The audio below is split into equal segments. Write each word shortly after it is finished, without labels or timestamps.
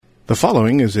The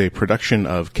following is a production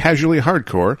of Casually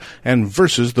Hardcore and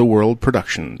Versus the World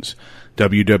Productions.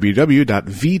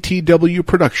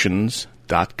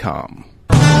 www.vtwproductions.com.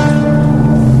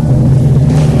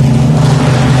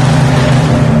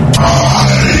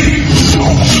 I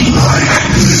don't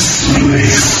like this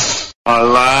place.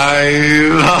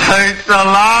 Alive! It's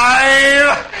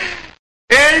alive!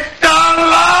 It's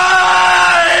alive!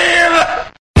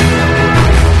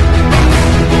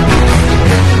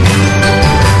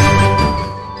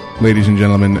 Ladies and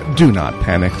gentlemen, do not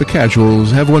panic. The casuals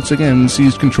have once again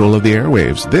seized control of the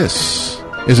airwaves. This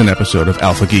is an episode of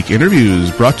Alpha Geek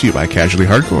Interviews brought to you by Casually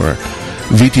Hardcore.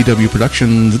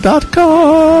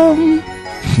 VTWProductions.com.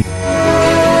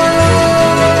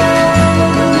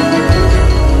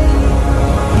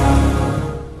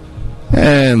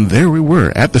 And there we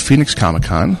were at the Phoenix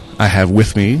Comic-Con. I have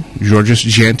with me Georges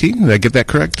Jeanty. Did I get that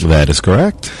correct? That is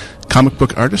correct. Comic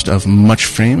book artist of much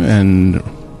fame and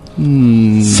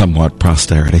somewhat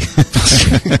posterity.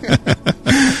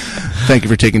 Thank you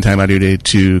for taking time out of your day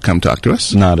to come talk to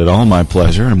us. Not at all. My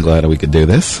pleasure. I'm glad we could do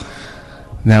this.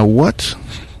 Now, what?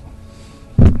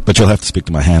 But you'll have to speak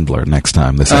to my handler next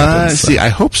time this happens. See, I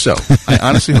hope so. I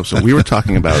honestly hope so. We were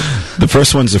talking about... The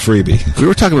first one's a freebie. We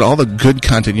were talking about all the good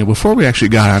content, before we actually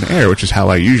got on air, which is how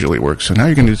I usually work. So now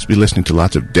you're going to just be listening to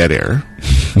lots of dead air.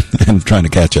 And trying to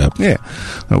catch up. Yeah.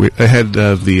 Ahead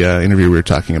of the interview, we were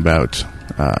talking about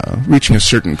reaching a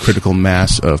certain critical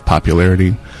mass of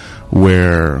popularity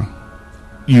where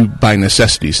you, by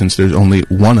necessity, since there's only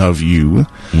one of you,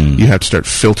 you have to start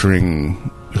filtering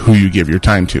who you give your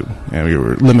time to. And we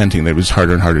were lamenting that it was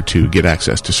harder and harder to get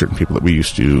access to certain people that we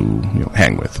used to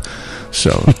hang with.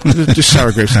 So, just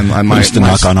sour grapes on my... Used to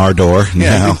knock on our door.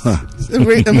 Yeah,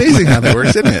 it's amazing how that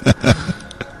works, isn't it?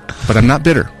 But I'm not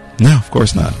bitter. No, of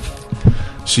course not.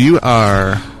 So you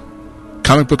are...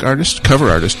 comic book artist, cover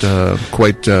artist,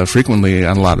 quite frequently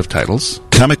on a lot of titles.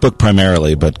 Comic book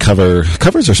primarily, but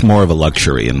covers are more of a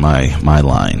luxury in my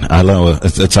line. I know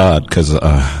it's odd because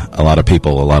a lot of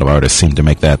people, a lot of artists seem to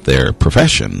make that their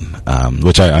profession,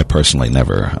 which I personally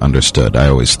never understood. I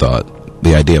always thought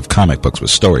the idea of comic books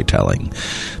was storytelling.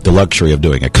 The luxury of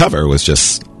doing a cover was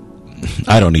just...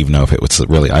 I don't even know if it was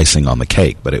really icing on the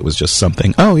cake, but it was just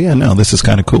something, this is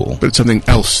kind of cool. But it's something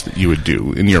else that you would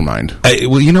do in your mind.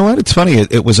 Well, you know what? It's funny.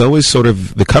 It was always sort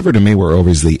of, the cover to me were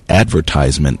always the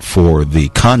advertisement for the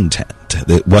content.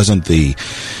 It wasn't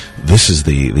this is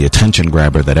the attention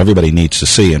grabber that everybody needs to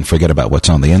see and forget about what's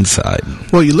on the inside.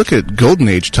 Well, you look at Golden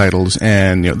Age titles,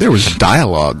 and there was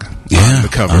dialogue on the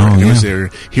cover. Was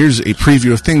here's a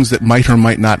preview of things that might or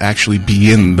might not actually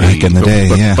be in the... Back in the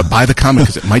day, but buy the comic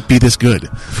because it might be this good.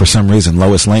 For some reason,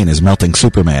 Lois Lane is melting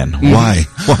Superman. Why?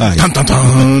 Dun, dun,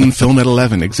 dun, film at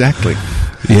 11, exactly.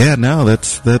 Yeah, no,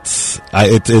 it's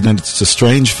a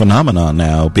strange phenomenon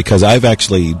now because I've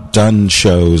actually done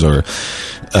shows or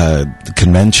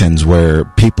conventions where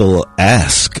people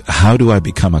ask, how do I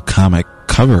become a comic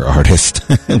cover artist?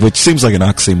 Which seems like an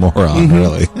oxymoron,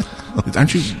 really.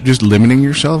 Aren't you just limiting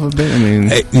yourself a bit? I mean...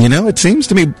 it seems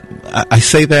to me, I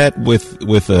say that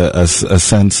with a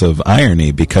sense of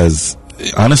irony because...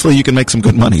 Honestly, you can make some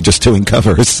good money just doing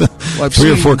covers. Well,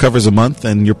 3 or 4 covers a month,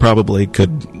 and you probably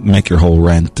could make your whole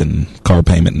rent and car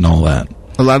payment and all that.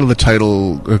 A lot of the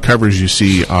title covers you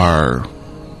see are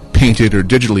painted or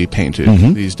digitally painted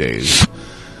these days,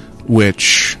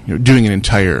 which doing an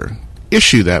entire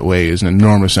issue that way is an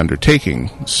enormous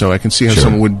undertaking. So I can see how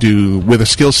someone would do, with a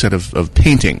skill set of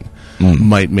painting,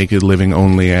 might make a living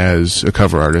only as a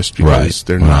cover artist because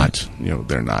they're not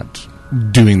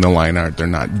doing the line art, they're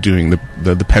not doing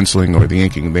the penciling or the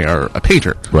inking, they are a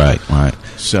painter. Right.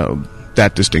 So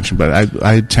that distinction, but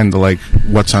I tend to like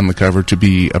what's on the cover to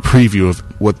be a preview of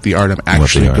what the art I'm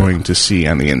actually going to see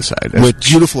on the inside. As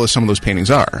beautiful as some of those paintings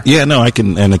are. Yeah, no, I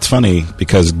can, and it's funny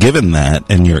because given that,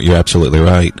 and you're absolutely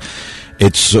right,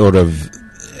 it's sort of,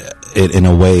 it in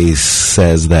a way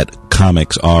says that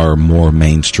comics are more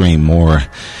mainstream, more...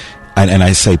 And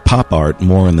I say pop art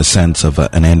more in the sense of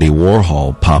an Andy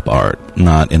Warhol pop art,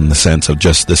 not in the sense of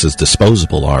just this is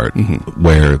disposable art,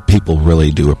 where people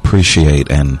really do appreciate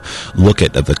and look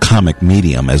at the comic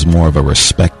medium as more of a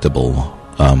respectable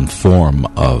form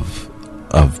of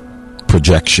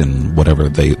projection, whatever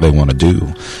they want to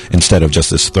do, instead of just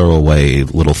this throwaway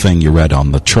little thing you read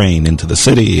on the train into the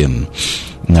city and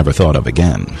never thought of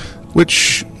again.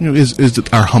 Which is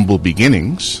our humble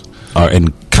beginnings.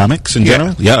 In comics in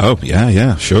general?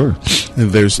 Yeah, sure.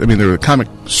 There were comic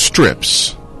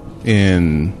strips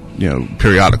in,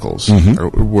 periodicals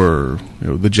were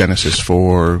the genesis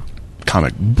for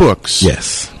comic books.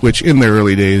 Yes. Which in their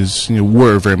early days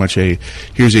were very much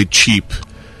here's a cheap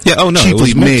Yeah, oh no, cheaply it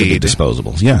was meant to be made.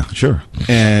 disposable. Yeah, sure.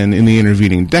 And in the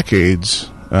intervening decades,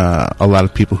 a lot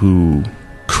of people who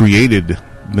created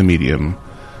the medium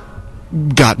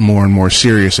got more and more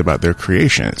serious about their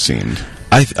creation, it seemed.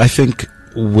 I think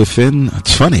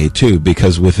it's funny, too,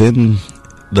 because within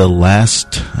the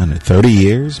last 30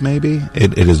 years, maybe,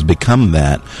 it has become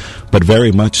that, but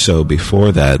very much so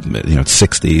before that,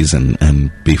 60s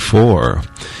and before,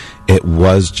 it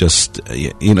was just,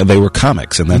 they were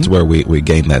comics, and that's where we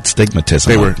gained that stigmatism.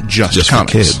 They were just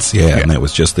comics. For kids, and it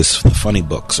was just the funny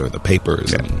books or the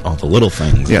papers and all the little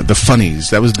things. Yeah, the funnies.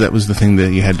 That was the thing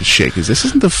that you had to shake. Is this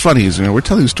isn't the funnies? We're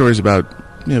telling stories about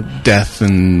death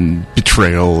and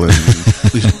betrayal, and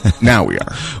at least now we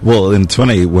are. Well, it's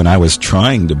funny, when I was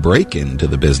trying to break into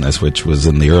the business, which was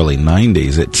in the early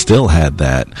 90s, it still had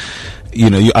that.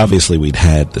 Obviously we'd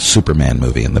had the Superman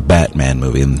movie and the Batman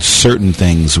movie, and certain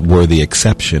things were the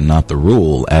exception, not the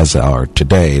rule, as are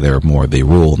today. They're more the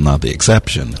rule, not the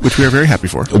exception. Which we are very happy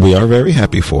for. We are very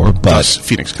happy for, but... Thus,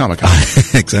 Phoenix Comic-Con.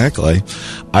 Exactly.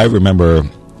 I remember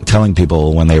telling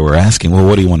people when they were asking, well,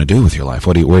 what do you want to do with your life?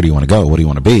 Where do you want to go? What do you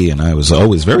want to be? And I was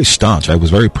always very staunch. I was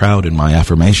very proud in my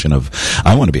affirmation of,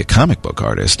 I want to be a comic book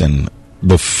artist. And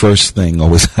the first thing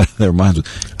always out of their minds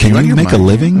was, can you make a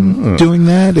living doing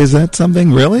that? Is that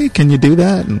something? Really? Can you do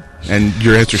that? And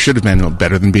your answer should have been,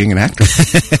 better than being an actor.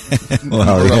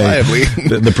 Well, reliably.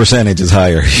 The percentage is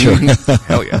higher. Sure.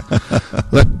 Hell yeah.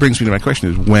 That brings me to my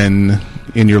question, is when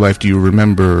in your life do you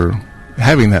remember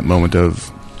having that moment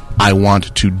of, I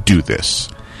want to do this?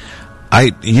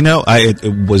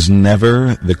 It was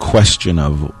never the question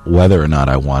of whether or not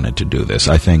I wanted to do this.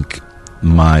 I think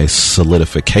my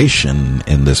solidification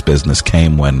in this business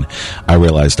came when I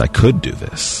realized I could do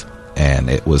this. And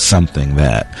it was something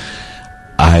that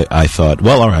I thought,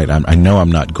 well, all right, I know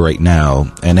I'm not great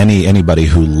now, and anybody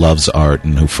who loves art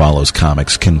and who follows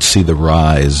comics can see the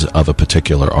rise of a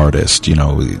particular artist. You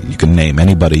can name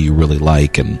anybody you really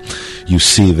like, and you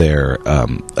see their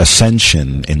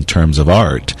ascension in terms of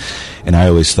art. And I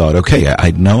always thought, okay, I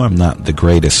know I'm not the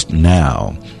greatest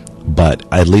now, but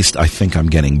at least I think I'm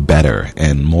getting better,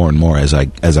 and more as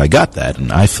I got that,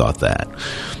 and I thought that.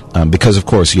 Because, of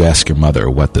course, you ask your mother,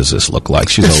 what does this look like?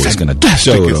 She's always going to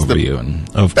show it over you. And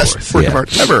of best course, work of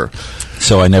art ever.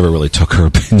 So I never really took her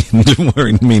opinion.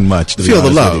 Didn't mean much. To Feel be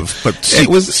the honest love,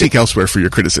 but seek elsewhere for your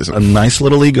criticism. A nice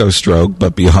little ego stroke,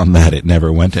 but beyond that, it never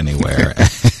went anywhere.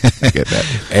 I get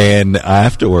that. And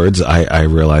afterwards, I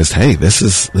realized, hey, this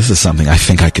is something I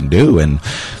think I can do. And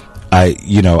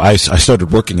I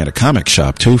started working at a comic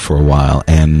shop too for a while,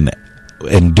 and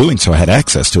in doing so, I had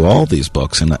access to all these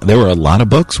books, and there were a lot of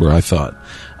books where I thought,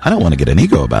 I don't want to get an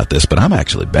ego about this, but I'm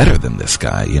actually better than this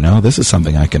guy. This is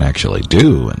something I can actually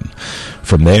do. And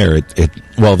from there,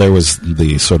 there was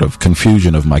the sort of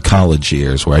confusion of my college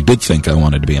years where I did think I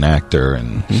wanted to be an actor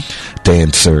and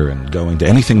dancer and going to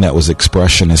anything that was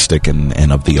expressionistic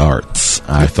and of the arts.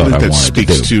 I thought I wanted to do.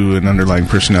 That speaks to an underlying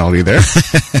personality there.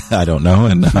 I don't know,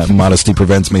 and modesty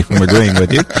prevents me from agreeing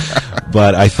with you.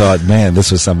 But I thought, man,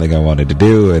 this was something I wanted to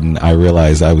do, and I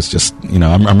realized I was just,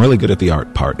 I'm really good at the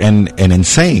art part. And in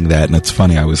saying that, and it's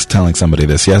funny, I was telling somebody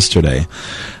this yesterday,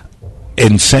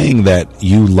 in saying that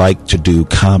you like to do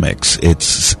comics,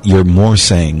 you're more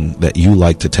saying that you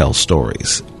like to tell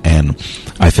stories. And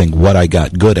I think what I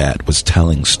got good at was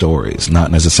telling stories, not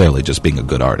necessarily just being a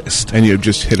good artist. And you've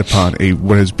just hit upon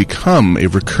what has become a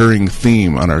recurring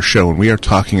theme on our show, and we are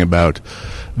talking about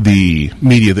the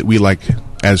media that we like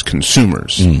as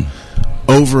consumers.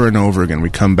 Over and over again, we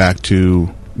come back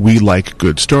to, we like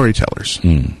good storytellers.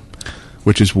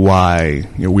 Which is why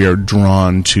we are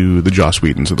drawn to the Joss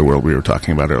Whedons of the world we were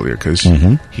talking about earlier, because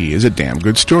he is a damn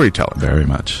good storyteller. Very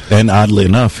much. And oddly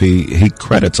enough, he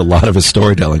credits a lot of his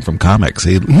storytelling from comics.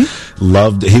 He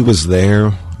was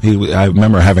there. I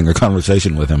remember having a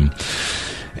conversation with him,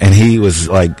 and he was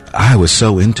like, I was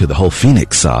so into the whole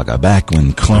Phoenix saga back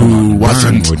when Claremont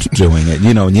and Byrne were doing it,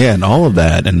 and all of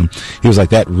that. And he was like,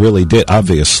 that really did,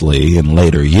 obviously, in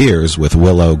later years with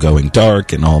Willow going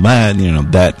dark and all that,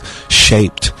 that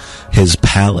shaped his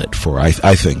palette for, I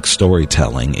think,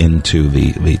 storytelling into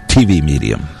the TV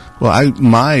medium. Well,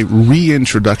 my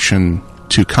reintroduction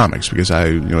to comics, because I,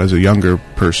 as a younger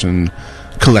person,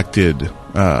 collected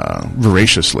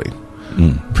voraciously.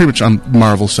 Pretty much on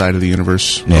Marvel's side of the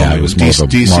universe. Yeah, I was more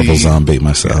of a Marvel zombie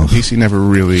myself. Yeah, DC never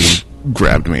really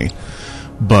grabbed me.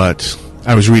 But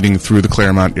I was reading through the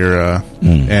Claremont era,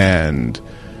 and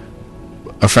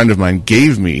a friend of mine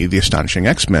gave me the Astonishing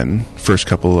X-Men first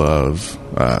couple of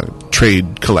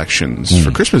trade collections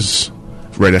for Christmas,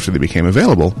 right after they became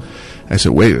available. I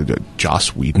said, wait,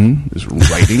 Joss Whedon is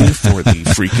writing for the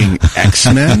freaking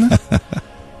X-Men?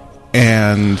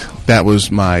 And that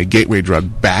was my gateway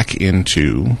drug back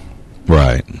into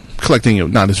Right.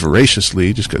 collecting, not as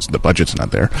voraciously, just because the budget's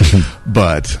not there,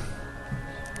 but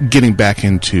getting back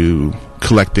into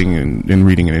collecting and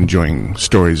reading and enjoying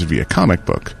stories via comic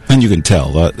book. And you can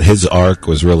tell his arc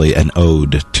was really an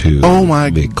ode to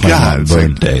the Claremont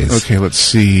Byrne days. Okay, let's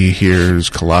see. Here's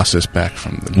Colossus back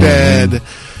from the dead.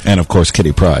 And, of course,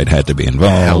 Kitty Pryde had to be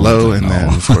involved. Hello, and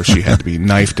then, of course, she had to be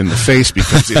knifed in the face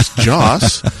because it's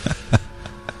Joss.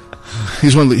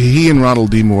 He's he and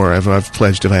Ronald D. Moore, I've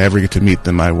pledged if I ever get to meet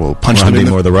them, I will punch them in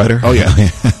Moore, the writer? Oh, yeah.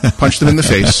 Punch them in the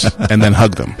face and then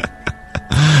hug them.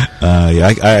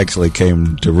 I actually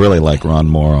came to really like Ron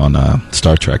Moore on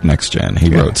Star Trek Next Gen.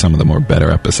 He wrote some of the more better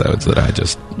episodes that I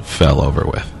just fell over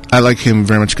with. I like him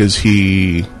very much because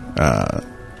he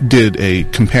did a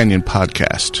companion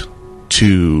podcast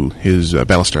to his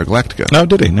Battlestar Galactica. Oh,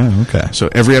 did he? No, okay. So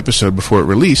every episode before it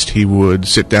released, he would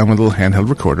sit down with a little handheld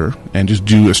recorder and just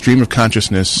do a stream of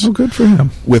consciousness. Oh, good for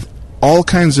him. With all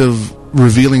kinds of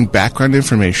revealing background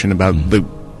information about the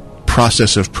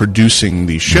process of producing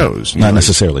these shows. Not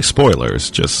necessarily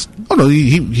spoilers, just... Oh, no,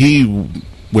 he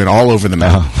went all over the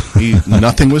map.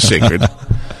 Nothing was sacred.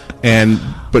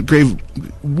 But gave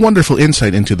wonderful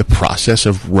insight into the process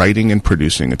of writing and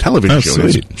producing a television show.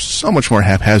 Sweet. It's so much more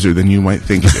haphazard than you might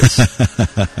think it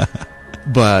is.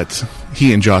 But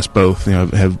he and Joss both,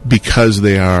 have, because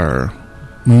they are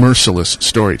merciless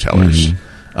storytellers.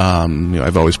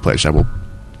 I've always pledged I will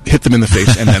hit them in the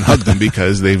face and then hug them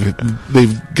because they've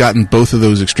gotten both of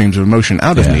those extremes of emotion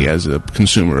out of me as a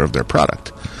consumer of their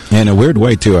product. In a weird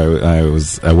way too,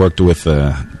 I worked with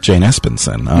Jane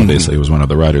Espenson. Obviously, was one of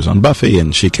the writers on Buffy,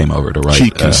 and she came over to write. She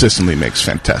consistently makes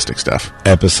fantastic stuff.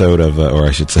 Episode of, or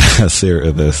I should say,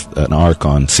 an arc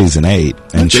on season 8,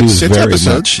 and she was very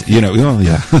much,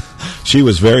 she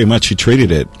was very much. She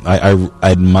treated it. I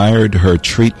admired her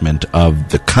treatment of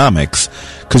the comics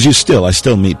because I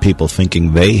still meet people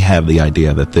thinking they have the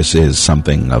idea that this is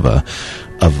something of a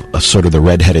sort of the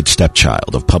red-headed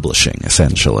stepchild of publishing,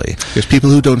 essentially. There's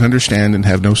people who don't understand and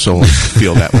have no soul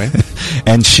feel that way.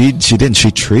 And she didn't.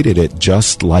 She treated it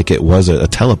just like it was a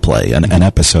teleplay, an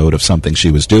episode of something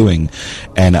she was doing.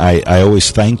 And I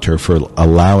always thanked her for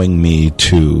allowing me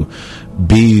to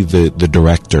be the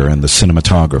director and the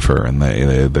cinematographer and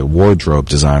the wardrobe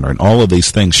designer and all of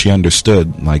these things. She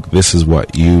understood, like, this is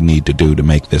what you need to do to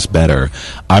make this better.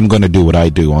 I'm going to do what I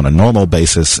do on a normal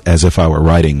basis as if I were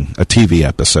writing a TV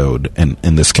episode, and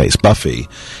in this case Buffy,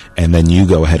 and then you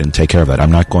go ahead and take care of that.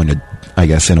 I'm not going to, I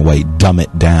guess, in a way, dumb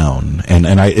it down. And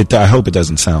I hope it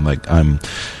doesn't sound like I'm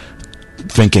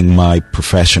thinking my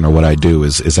profession or what I do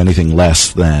is anything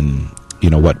less than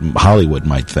what Hollywood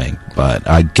might think, but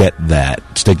I get that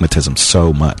stigmatism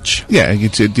so much. Yeah,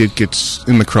 it gets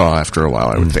in the craw after a while,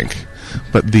 I would think.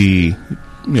 But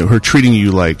her treating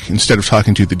you like, instead of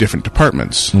talking to the different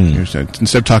departments,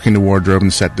 instead of talking to wardrobe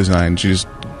and set design, she just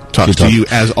talks to you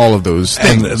as all of those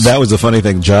things. And that was the funny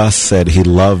thing. Joss said he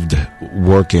loved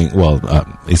working,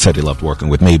 he said he loved working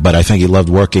with me, but I think he loved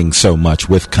working so much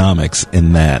with comics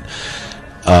in that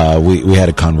we had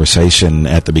a conversation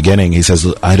at the beginning. He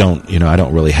says, I don't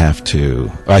really have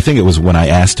to. I think it was when I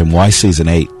asked him why season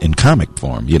 8 in comic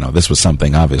form. This was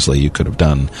something obviously you could have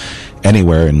done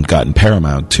anywhere and gotten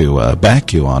Paramount to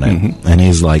back you on it. Mm-hmm. And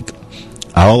he's like,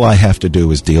 all I have to do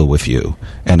is deal with you.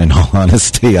 And in all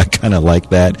honesty, I kind of like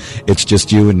that. It's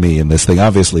just you and me in this thing.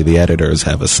 Obviously, the editors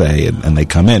have a say and they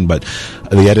come in, but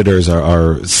the editors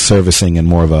are servicing in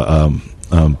more of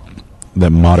the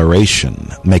moderation,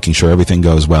 making sure everything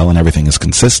goes well and everything is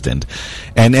consistent.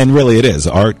 And really it is.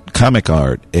 Comic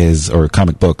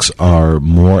books are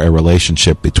more a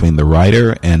relationship between the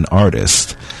writer and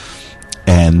artist.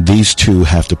 And these two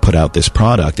have to put out this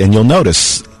product. And you'll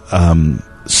notice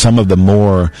some of the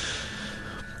more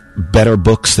better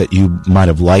books that you might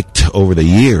have liked over the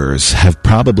years have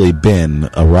probably been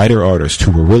a writer-artist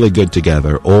who were really good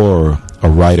together, or a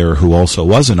writer who also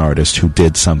was an artist who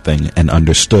did something and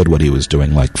understood what he was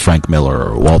doing, like Frank Miller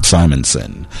or Walt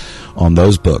Simonson on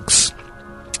those books,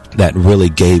 that really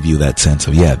gave you that sense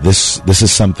of, this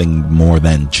is something more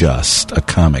than just a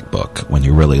comic book when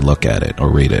you really look at it or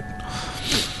read it.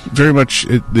 Very much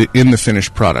in the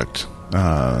finished product,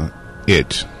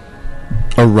 it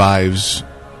arrives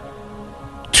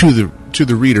to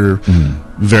the reader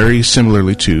very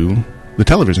similarly to the the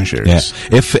television series.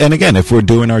 Yeah. If we're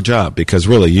doing our job, because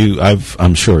really,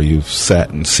 I'm sure you've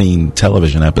sat and seen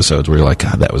television episodes where you're like,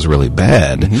 God, that was really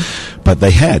bad. Mm-hmm. But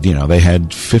they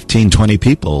had 15, 20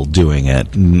 people doing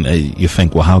it. And you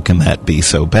think, well, how can that be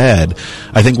so bad?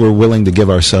 I think we're willing to give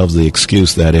ourselves the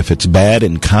excuse that if it's bad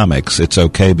in comics, it's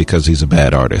okay because he's a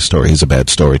bad artist or he's a bad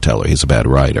storyteller, he's a bad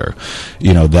writer.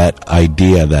 That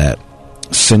idea that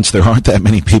since there aren't that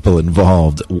many people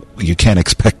involved, you can't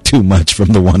expect too much from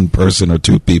the one person or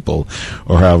two people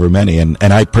or however many. And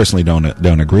I personally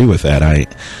don't agree with that.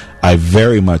 I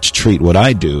very much treat what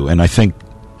I do, and I think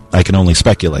I can only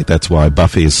speculate. That's why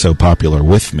Buffy is so popular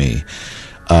with me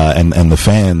and the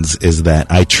fans, is that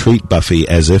I treat Buffy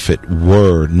as if it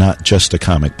were not just a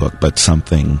comic book, but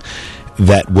something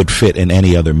that would fit in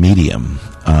any other medium.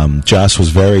 Joss was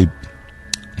very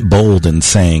bold in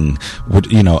saying,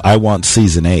 I want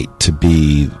season 8 to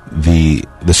be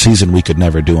the season we could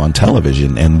never do on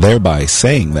television, and thereby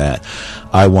saying that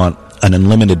I want an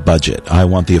unlimited budget. I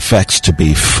want the effects to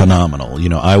be phenomenal.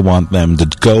 I want them to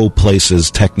go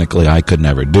places technically I could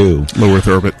never do. Low Earth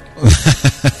orbit.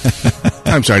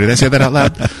 I'm sorry, did I say that out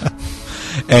loud?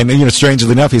 And,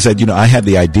 strangely enough, he said, I had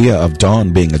the idea of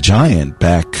Dawn being a giant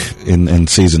back in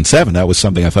season 7. That was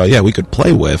something I thought, we could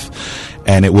play with.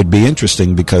 And it would be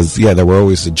interesting because, there were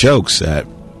always the jokes that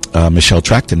Michelle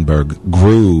Trachtenberg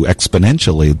grew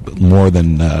exponentially more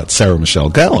than Sarah Michelle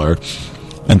Gellar.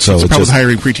 And so it's probably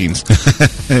hiring preteens.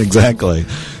 Exactly.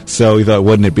 So he thought,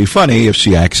 wouldn't it be funny if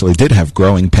she actually did have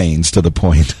growing pains to the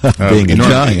point of being a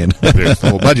giant? There's the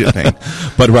whole budget thing.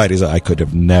 But I could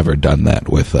have never done that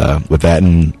with that.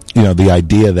 And, the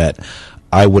idea that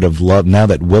I would have loved, now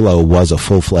that Willow was a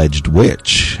full-fledged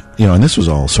witch, and this was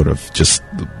all sort of just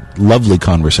lovely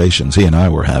conversations he and I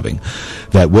were having,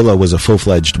 that Willow was a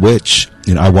full-fledged witch,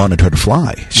 I wanted her to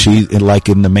fly. She, like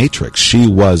in The Matrix, she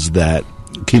was that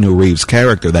Keanu Reeves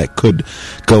character that could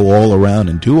go all around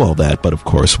and do all that, but of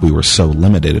course we were so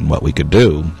limited in what we could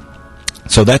do.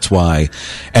 So that's why,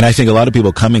 and I think a lot of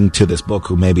people coming to this book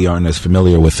who maybe aren't as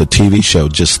familiar with the TV show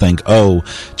just think,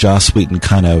 Joss Whedon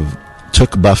kind of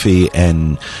took Buffy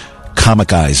and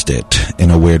comicized it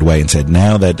in a weird way and said,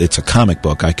 now that it's a comic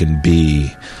book, I can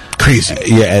be crazy,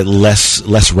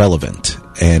 less relevant.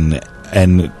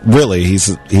 And really,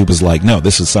 he was like, no,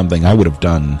 this is something I would have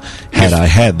done had I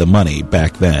had the money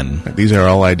back then. These are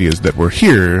all ideas that were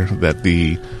here that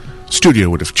the studio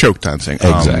would have choked on, saying,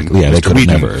 exactly. They could have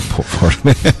never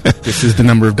afforded it. This is the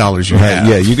number of dollars you have.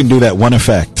 Yeah, you can do that one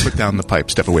effect. Put down the pipe,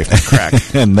 step away from the crack.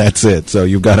 And that's it. So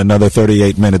you've got another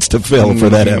 38 minutes to fill for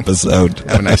that episode.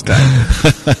 Have a nice time.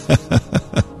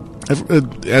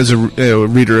 As a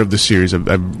reader of the series, I've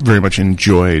very much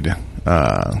enjoyed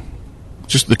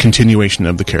just the continuation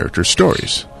of the characters'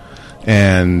 stories.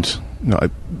 And I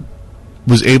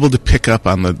was able to pick up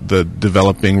on the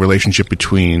developing relationship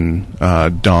between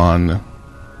Dawn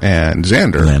and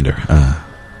Xander.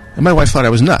 And my wife thought I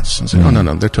was nuts. I was like, oh,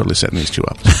 no, they're totally setting these two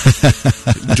up.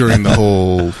 During the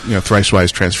whole,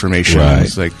 Thrice-Wise transformation. Right.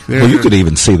 It's like, well, you could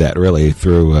even see that really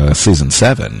through season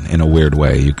 7 in a weird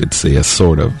way. You could see a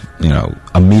sort of,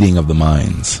 a meeting of the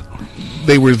minds.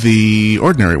 They were the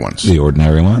ordinary ones. The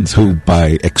ordinary ones, who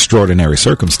by extraordinary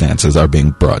circumstances are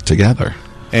being brought together.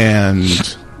 And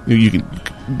you can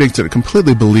make it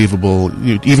completely believable,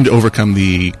 even to overcome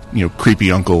the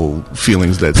creepy uncle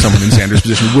feelings that someone in Xander's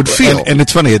position would feel. And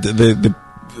it's funny,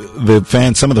 the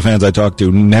fans, some of the fans I talk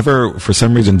to, never, for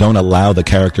some reason, don't allow the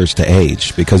characters to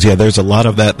age because there's a lot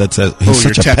of that says he's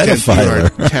such a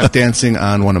pedophile. You are tap dancing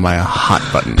on one of my hot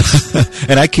buttons.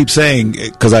 And I keep saying,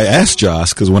 because I asked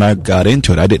Joss, because when I got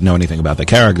into it, I didn't know anything about the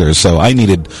characters, so I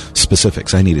needed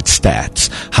specifics. I needed stats.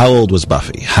 How old was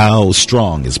Buffy? How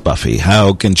strong is Buffy?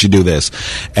 How can she do this?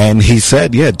 And he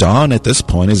said, Dawn at this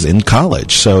point is in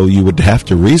college, so you would have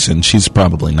to reason she's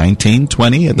probably 19,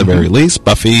 20 at the very least.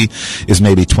 Buffy is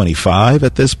maybe 25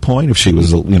 at this point, if she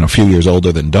was a few years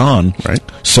older than Dawn. Right.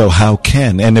 So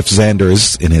and if Xander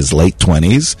is in his late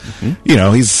 20s,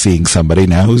 he's seeing somebody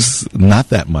now who's not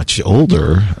that much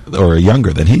older or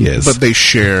younger than he is. But they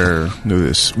share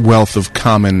this wealth of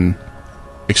common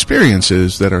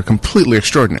experiences that are completely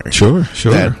extraordinary. Sure.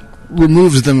 That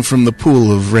removes them from the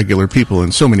pool of regular people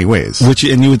in so many ways.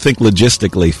 And you would think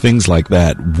logistically things like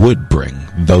that would bring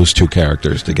those two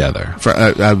characters together.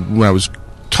 When I was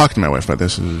talking to my wife about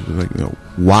this,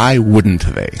 why wouldn't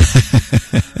they?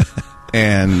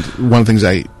 And one of the things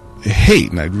I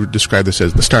hate, and I describe this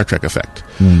as the Star Trek effect,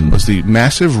 was the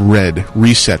massive red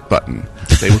reset button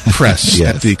they would press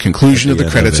Yes. at the conclusion At of the the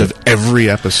end credits of of every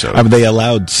episode. I mean, they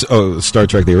allowed Star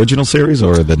Trek, the original series,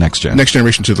 or the Next Gen? Next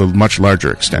Generation to the much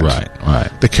larger extent.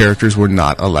 Right. The characters were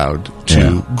not allowed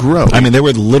to grow. I mean, they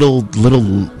were little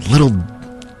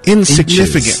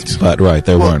insignificant. inches, but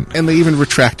they weren't. And they even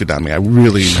retracted on me. I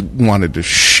really wanted to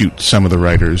shoot some of the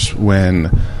writers when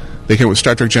they came with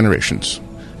Star Trek Generations,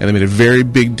 and they made a very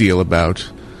big deal about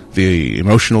the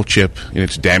emotional chip in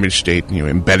its damaged state,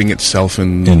 embedding itself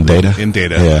in data,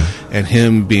 yeah. And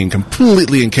him being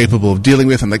completely incapable of dealing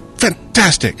with. I'm like,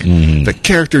 fantastic! The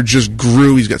character just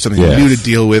grew. He's got something new to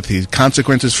deal with. He's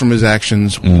consequences from his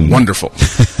actions. Wonderful.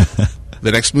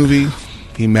 The next movie,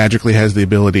 he magically has the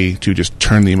ability to just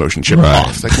turn the emotion chip off.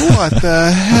 It's like, what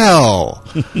the hell?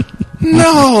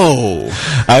 No!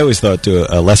 I always thought, to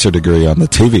a lesser degree on the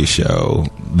TV show,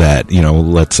 that,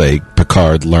 let's say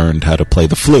Picard learned how to play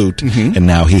the flute, and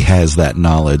now he has that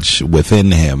knowledge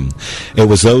within him. It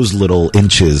was those little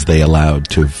inches they allowed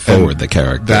to forward the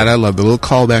character. That I love. The little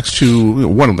callbacks to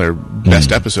one of their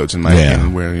best episodes, in my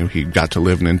opinion, where he got to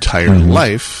live an entire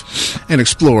life and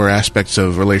explore aspects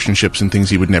of relationships and things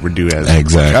he would never do as a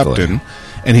captain.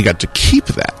 And he got to keep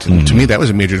that. And to me, that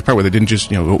was a major part where they didn't just,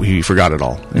 he forgot it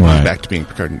all and went back to being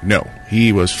Picard. No,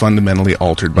 he was fundamentally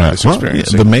altered by this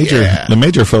experience. The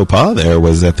major faux pas there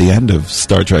was at the end of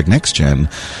Star Trek Next Gen.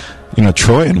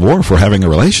 Troy and Worf were having a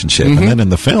relationship, and then in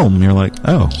the film, you're like,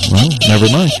 oh, well, never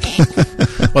mind.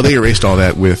 Well, they erased all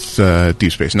that with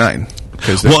Deep Space Nine.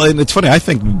 And it's funny, I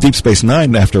think Deep Space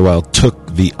Nine, after a while,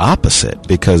 took the opposite,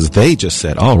 because they just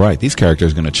said, all right, these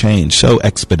characters are going to change so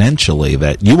exponentially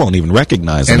that you won't even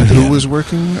recognize them. And who was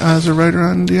working as a writer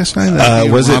on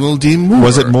DS9? Was Ronald D. Moore.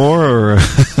 Was it Moore? Or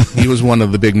he was one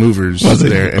of the big movers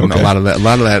there, and a lot of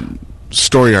that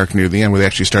story arc near the end, where they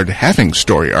actually started having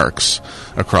story arcs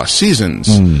across seasons.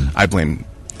 I blame.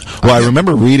 Well, I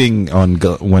remember reading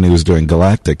when he was doing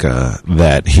Galactica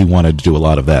that he wanted to do a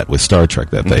lot of that with Star Trek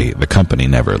that the company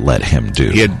never let him do.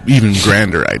 He had even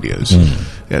grander ideas.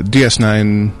 Yeah,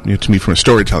 DS9, to me, from a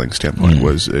storytelling standpoint,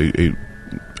 was a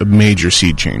major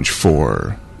seed change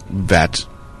for that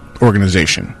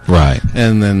organization. Right.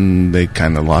 And then they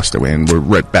kind of lost their way and were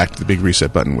right back to the big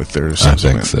reset button with their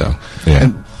subsequent. I think so. Yeah.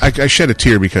 And I shed a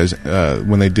tear because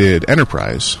when they did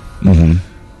Enterprise,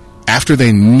 after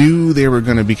they knew they were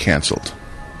going to be canceled,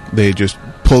 they just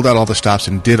pulled out all the stops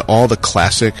and did all the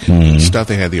classic stuff.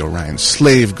 They had the Orion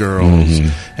slave girls,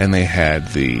 and they had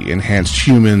the enhanced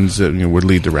humans that would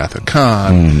lead to Wrath of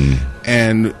Khan.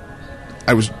 And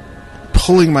I was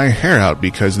pulling my hair out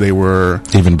because they were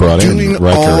even brought in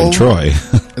Riker and Troy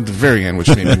at the very end, which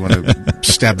made me want to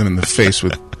stab them in the face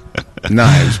with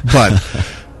knives. But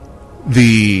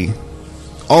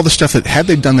all the stuff that, had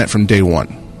they done that from day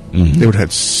one, they would have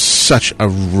had such a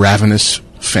ravenous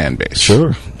fan base.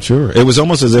 Sure. It was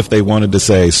almost as if they wanted to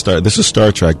say, this is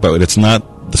Star Trek, but it's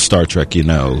not the Star Trek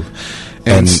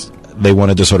and they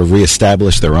wanted to sort of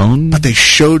reestablish their own. But they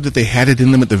showed that they had it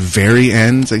in them at the very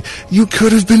end. It's like, you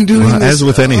could have been doing this. As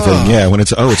with anything, when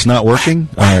it's not working,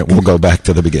 all right, we'll go back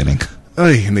to the beginning.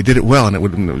 And they did it well, and it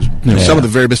was some of the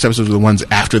very best episodes were the ones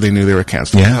after they knew they were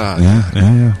canceled.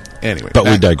 Yeah. Anyway, but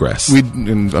we digress. We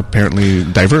apparently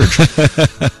diverge.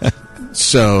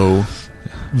 So,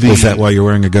 is that why you're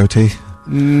wearing a goatee?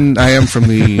 I am from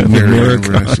the Mirror.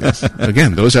 Yes.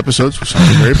 Again, those episodes were some of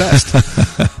the very best.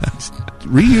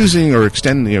 Reusing or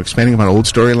expanding upon old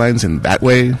storylines in that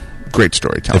way, great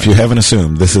storytelling. If you haven't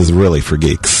assumed, this is really for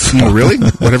geeks. Oh, really?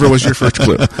 Whatever was your first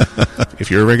clue. If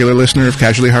you're a regular listener of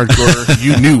Casually Hardcore,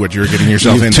 you knew what you were getting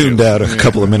yourself into. You tuned out a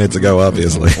couple of minutes ago,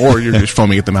 obviously. Or you're just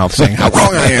foaming at the mouth saying how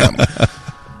wrong I am.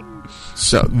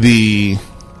 So, the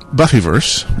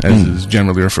Buffyverse, as is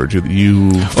generally referred to,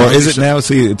 or is it now?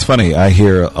 See, it's funny. I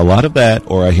hear a lot of that,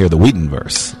 or I hear the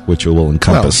Whedonverse, which will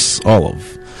encompass all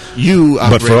of. You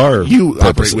operate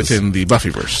purposes, within the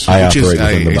Buffyverse, I which is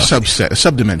operate within the subset, a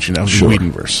subdimension of the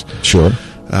Whedonverse. Sure.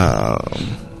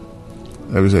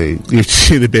 There was you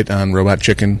see the bit on Robot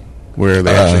Chicken where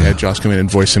they actually had Joss come in and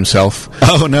voice himself.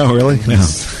 Oh, no, really? No.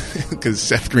 Because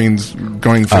Seth Green's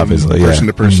going from person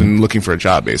to person, looking for a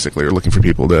job, basically, or looking for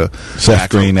people to... Seth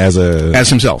Green as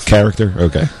himself. Character?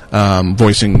 Okay.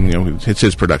 Voicing, it's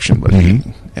his production, but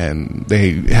and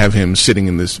they have him sitting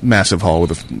in this massive hall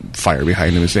with a fire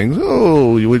behind him and saying,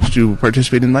 "Oh, you wish to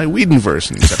participate in my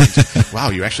Whedonverse?" And Seth,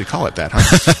 wow, you actually call it that, huh?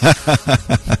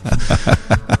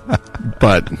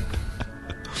 But...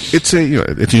 It's a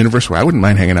universe where I wouldn't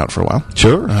mind hanging out for a while.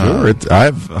 Sure.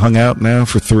 I've hung out now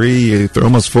for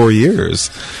almost 4 years,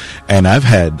 And I've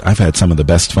had some of the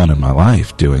best fun in my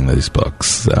life doing these books,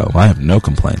 so I have no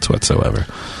complaints whatsoever.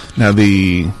 Now,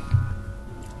 in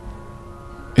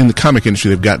the comic industry,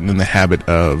 they've gotten in the habit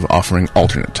of offering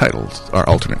alternate titles or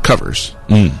alternate covers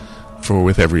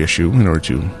with every issue in order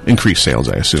to increase sales,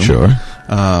 I assume. Sure.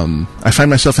 I find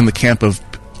myself in the camp of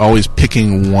always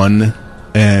picking one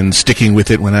and sticking with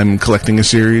it when I'm collecting a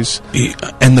series.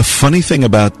 And the funny thing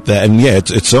about that, and yeah,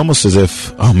 it's almost as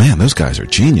if, oh man, those guys are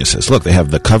geniuses. Look, they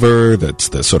have the cover that's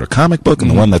the sort of comic book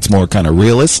and the one that's more kind of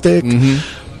realistic.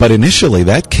 But initially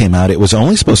that came out, it was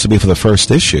only supposed to be for the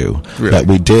first issue that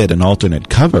we did an alternate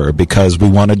cover because we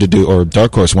wanted to do, or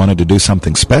Dark Horse wanted to do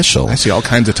something special. I see all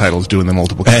kinds of titles doing the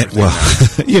multiple covers.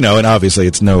 Well, and obviously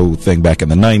it's no thing back in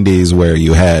the 90s where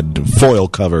you had foil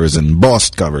covers and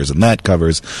embossed covers and that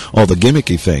covers, all the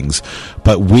gimmicky things.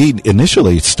 But we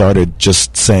initially started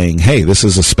just saying, hey, this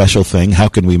is a special thing. How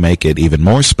can we make it even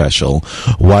more special?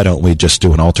 Why don't we just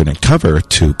do an alternate cover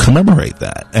to commemorate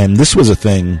that? And this was a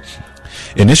thing.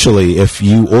 Initially, if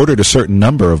you ordered a certain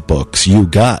number of books, you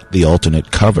got the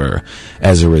alternate cover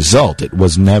as a result. It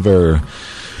was never,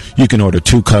 you can order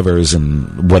 2 covers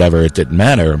and whatever, it didn't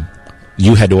matter.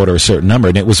 You had to order a certain number,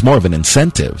 and it was more of an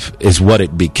incentive, is what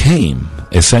it became,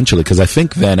 essentially. Because I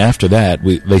think then, after that,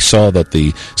 they saw that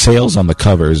the sales on the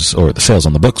covers, or the sales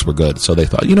on the books were good, so they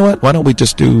thought, you know what, why don't we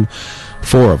just do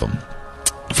 4 of them?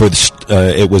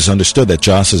 It was understood that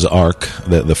Joss's arc,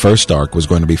 the first arc, was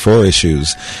going to be 4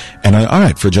 issues. And all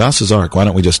right, for Joss's arc, why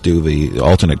don't we just do the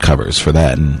alternate covers for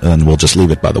that, and then we'll just leave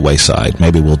it by the wayside.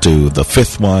 Maybe we'll do the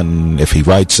 5th one, if he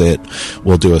writes it,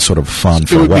 we'll do a sort of fun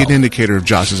farewell. It would be an indicator of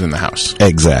Joss is in the house.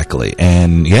 Exactly.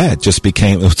 And yeah, it just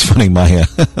became, it was funny,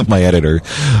 my editor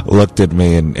looked at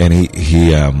me and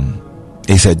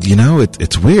he said, you know,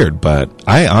 it's weird, but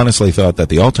I honestly thought that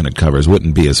the alternate covers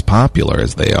wouldn't be as popular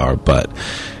as they are, but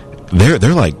they're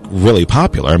like really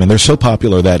popular. I mean, they're so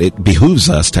popular that it behooves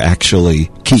us to actually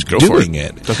keep doing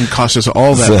it. It doesn't cost us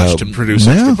all that much to produce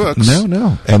extra books.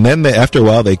 No. And then after a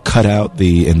while, they cut out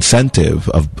the incentive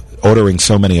of ordering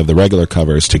so many of the regular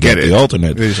covers to get the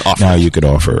alternate. Now you could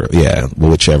offer,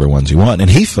 whichever ones you want. And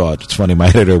he thought, it's funny, my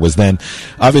editor was then,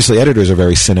 obviously editors are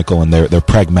very cynical and they're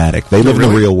pragmatic. They live in the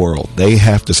real world. They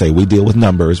have to say, we deal with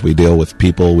numbers, we deal with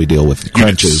people, we deal with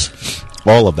crunches.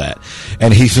 All of that.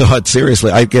 And he thought,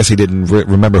 seriously, I guess he didn't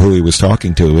remember who he was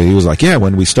talking to. He was like, yeah,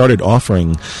 when we started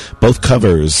offering both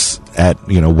covers at,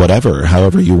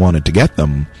 however you wanted to get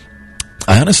them,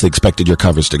 I honestly expected your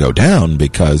covers to go down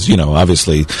because,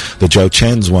 obviously the Joe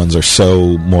Chen's ones are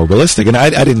so more realistic. And I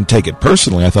didn't take it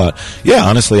personally. I thought, yeah,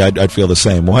 honestly, I'd feel the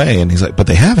same way. And he's like, but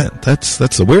they haven't. That's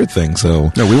the weird thing.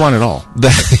 So no, we want it all.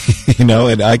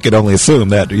 And I could only assume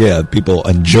that, people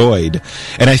enjoyed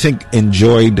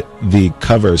the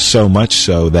covers so much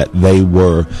so that they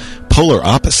were polar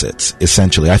opposites,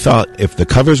 essentially. I thought if the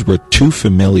covers were too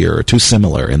familiar or too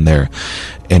similar in their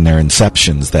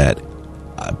inceptions that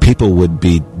people would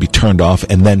be turned off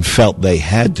and then felt they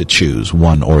had to choose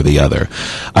one or the other.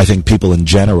 I think people in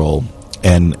general,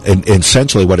 and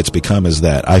essentially what it's become is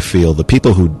that I feel the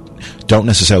people who don't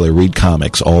necessarily read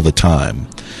comics all the time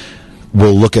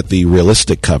will look at the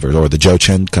realistic covers, or the Joe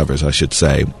Chen covers, I should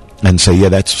say, and say, yeah,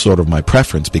 that's sort of my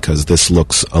preference because this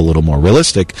looks a little more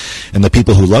realistic. And the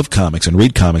people who love comics and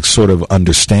read comics sort of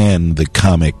understand the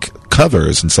comic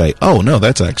covers and say, oh, no,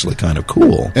 that's actually kind of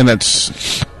cool. And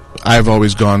I've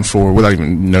always gone for, without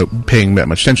even paying that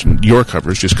much attention, your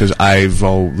covers, just because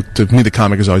to me the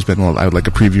comic has always been, well, I would like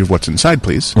a preview of what's inside,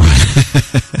 please.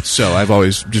 So I've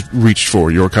always just reached for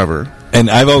your cover.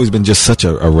 And I've always been just such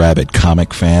a rabid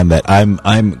comic fan that I'm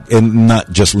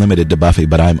not just limited to Buffy,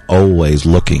 but I'm always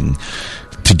looking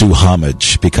to do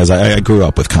homage because I grew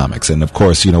up with comics, and of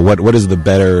course, what is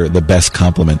the best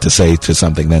compliment to say to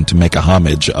something than to make a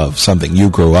homage of something you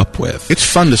grew up with? It's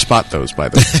fun to spot those, by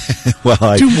the way.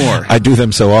 Well, do more. I do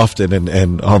them so often,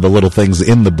 and all the little things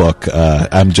in the book.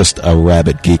 I'm just a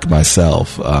rabid geek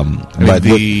myself. But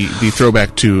the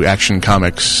throwback to Action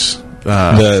Comics.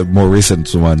 The more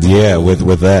recent ones,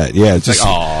 with that, it's just,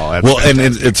 that's well,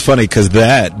 fantastic. And it's funny because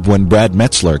when Brad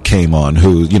Metzler came on,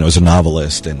 who is a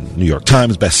novelist and New York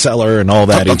Times bestseller and all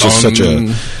that, he's just such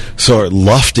a sort of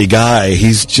lofty guy.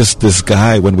 He's just this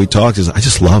guy. When we talk, I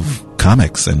just love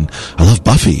comics and I love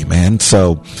Buffy, man.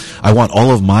 So I want all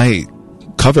of my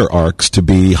cover arcs to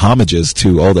be homages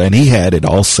to all and he had it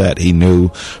all set. He knew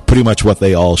pretty much what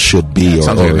they all should be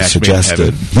or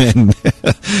suggested. And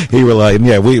he relied,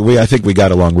 I think we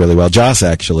got along really well. Joss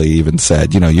actually even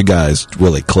said, you guys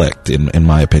really clicked in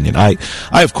my opinion. I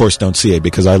of course don't see it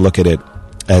because I look at it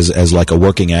as like a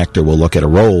working actor will look at a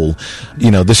role,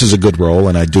 this is a good role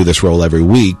and I do this role every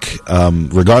week,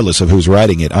 regardless of who's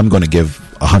writing it, I'm going to give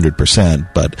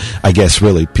 100%, but I guess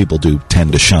really people do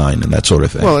tend to shine and that sort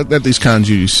of thing. Well, at these cons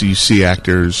you see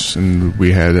actors, and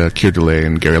we had Keir Dullea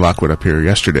and Gary Lockwood up here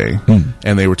yesterday,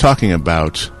 and they were talking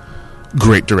about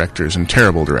great directors and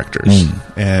terrible directors,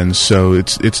 and so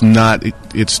it's not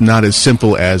as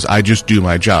simple as I just do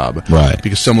my job, right?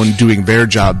 Because someone doing their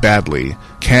job badly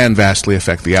can vastly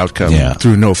affect the outcome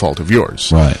through no fault of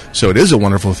yours, right? So it is a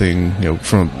wonderful thing,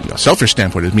 from a selfish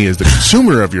standpoint, as me as the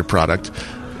consumer of your product.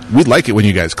 We'd like it when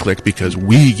you guys click because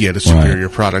we get a superior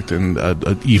product and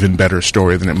an even better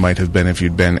story than it might have been if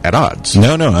you'd been at odds.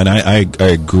 No, and I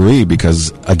agree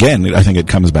because, again, I think it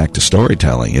comes back to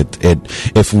storytelling.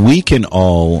 If we can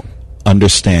all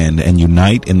understand and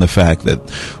unite in the fact that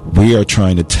we are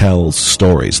trying to tell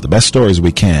stories, the best stories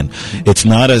we can. It's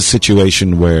not a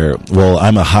situation where, well,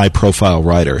 I'm a high-profile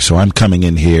writer, so I'm coming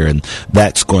in here and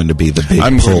that's going to be the big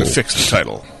I'm pull. going to fix the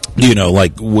title.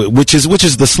 Which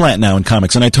is the slant now in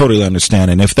comics, and I totally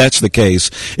understand. And if that's the case,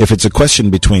 if it's a question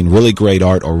between really great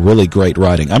art or really great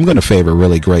writing, I'm going to favor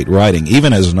really great writing,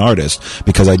 even as an artist,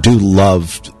 because I do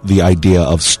love the idea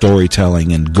of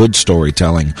storytelling and good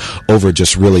storytelling over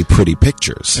just really pretty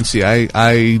pictures. And see,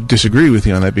 I disagree with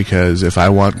you on that, because if I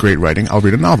want great writing, I'll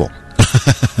read a novel.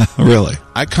 Really?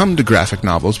 I come to graphic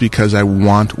novels because I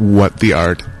want what the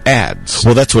art adds.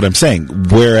 Well, that's what I'm saying.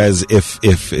 Whereas if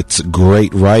it's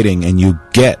great writing and you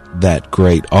get that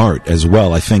great art as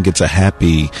well, I think it's a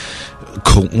happy...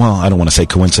 well, I don't want to say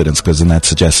coincidence, because then that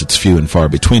suggests it's few and far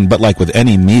between. But like with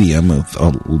any medium,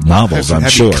 with novels, I'm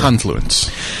sure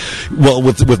confluence. Well,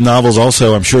 with novels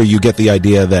also, I'm sure you get the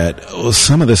idea that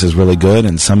some of this is really good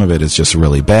and some of it is just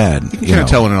really bad. You can't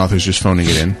tell when an author's just phoning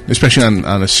it in, especially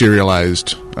on a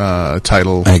serialized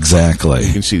title. Exactly.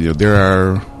 You can see there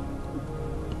are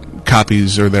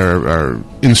copies, or there are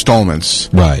installments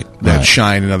that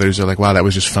shine, and others are like, wow, that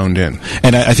was just phoned in.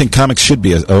 And I think comics should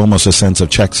be almost a sense of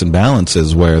checks and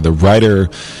balances, where the writer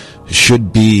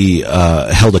should be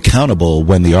held accountable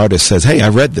when the artist says, hey, I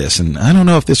read this and I don't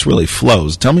know if this really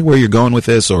flows. Tell me where you're going with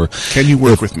this, or can you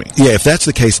work with me? Yeah, if that's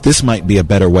the case, this might be a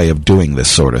better way of doing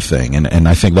this sort of thing. And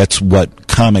I think that's what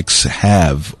comics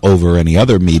have over any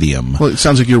other medium. Well, it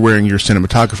sounds like you're wearing your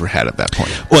cinematographer hat at that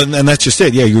point. Well, and that's just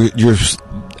it. Yeah, you're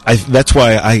that's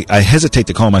why I hesitate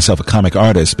to call myself a comic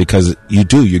artist, because you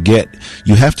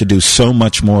have to do so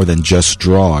much more than just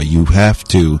draw. You have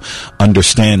to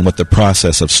understand what the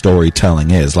process of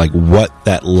storytelling is, like what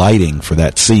that lighting for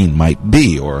that scene might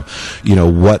be, or,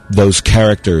 what those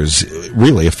characters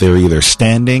really, if they're either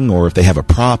standing or if they have a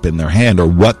prop in their hand, or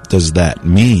what does that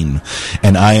mean?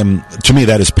 And to me,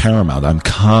 that is paramount. I'm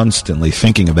constantly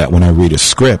thinking of that when I read a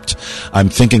script. I'm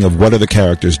thinking of what are the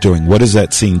characters doing? What is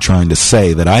that scene trying to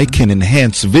say that I can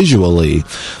enhance visually,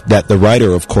 that the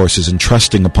writer, of course, is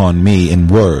entrusting upon me in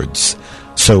words,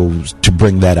 so to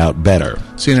bring that out better.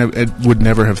 See, and I would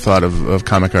never have thought of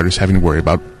comic artists having to worry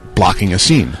about blocking a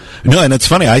scene. No, and it's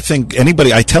funny, I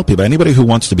tell people, anybody who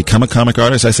wants to become a comic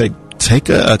artist, I say, take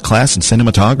a class in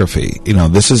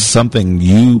cinematography. this is something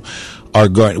you are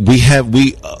going...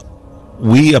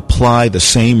 We apply the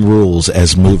same rules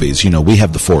as movies. We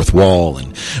have the fourth wall,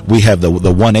 and we have the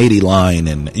 180 line,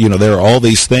 and, there are all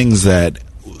these things that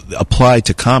apply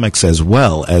to comics as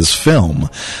well as film,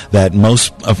 that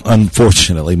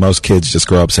unfortunately, most kids just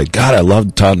grow up and say, God, I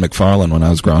loved Todd McFarlane when I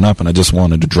was growing up, and I just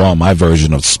wanted to draw my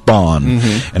version of Spawn,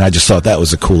 and I just thought that was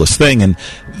the coolest thing, and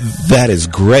that is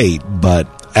great, but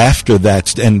after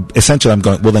that, and essentially I'm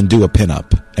going, well, then do a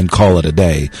pinup and call it a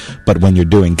day. But when you're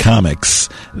doing comics,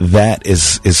 that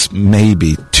is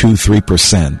maybe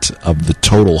 2-3% of the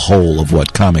total whole of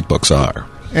what comic books are.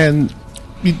 And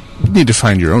you need to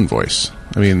find your own voice.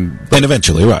 And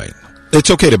eventually, right.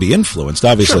 It's okay to be influenced.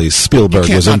 Obviously, sure. Spielberg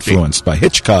was influenced by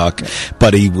Hitchcock,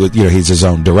 but he's his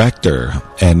own director,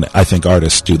 and I think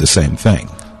artists do the same thing.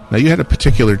 Now, you had a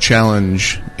particular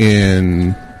challenge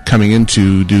in coming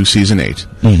into do season 8,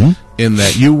 in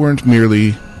that you weren't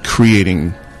merely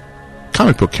creating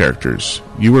comic book characters,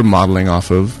 you were modeling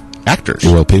off of actors.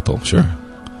 Real people, sure.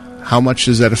 How much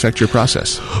does that affect your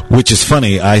process? Which is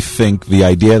funny. I think the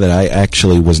idea that I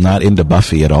actually was not into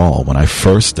Buffy at all when I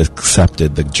first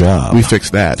accepted the job. We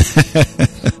fixed that.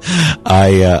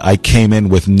 I came in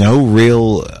with no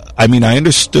real... I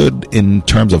understood in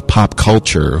terms of pop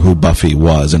culture who Buffy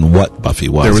was and what Buffy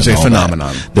was. There was a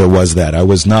phenomenon. There was that. I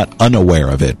was not unaware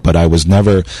of it, but I was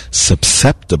never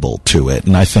susceptible to it.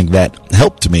 And I think that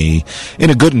helped me in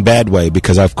a good and bad way,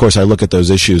 because, of course, I look at those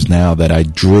issues now that I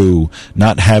drew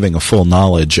not having a full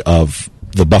knowledge of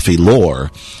the Buffy lore,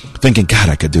 thinking, God,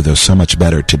 I could do those so much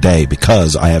better today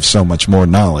because I have so much more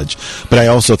knowledge. But I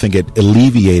also think it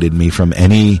alleviated me from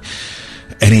any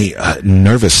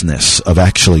nervousness of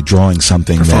actually drawing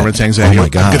something. Performance anxiety. Oh my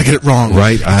God, I'm going to get it wrong.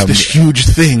 Right? It's this huge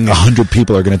thing. 100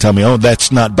 people are going to tell me, oh,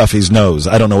 that's not Buffy's nose.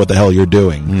 I don't know what the hell you're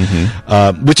doing.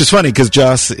 Mm-hmm. Which is funny because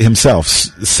Joss himself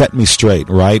set me straight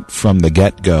right from the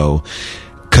get-go.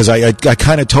 Because I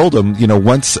kind of told him,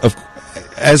 once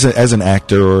as an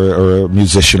actor or a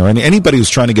musician or anybody who's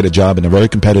trying to get a job in a very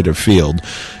competitive field,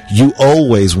 you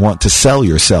always want to sell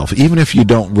yourself. Even if you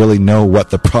don't really know what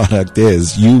the product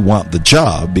is, you want the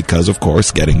job because, of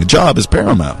course, getting a job is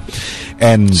paramount.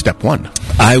 And step one.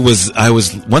 I was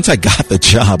once I got the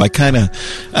job, I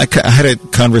had a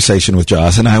conversation with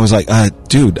Joss and I was like,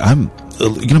 dude,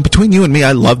 between you and me,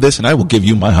 I love this and I will give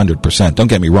you my 100%. Don't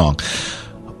get me wrong.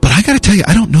 But I got to tell you,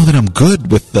 I don't know that I'm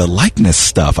good with the likeness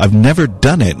stuff. I've never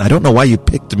done it. And I don't know why you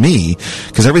picked me,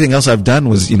 because everything else I've done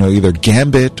was, either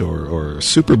Gambit or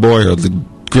Superboy or the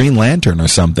Green Lantern or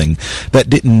something that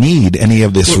didn't need any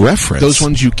of this reference. Those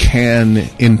ones you can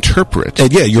interpret.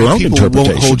 Your own people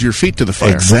interpretation. Won't hold your feet to the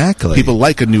fire. Exactly. People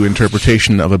like a new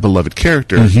interpretation of a beloved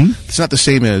character. Mm-hmm. It's not the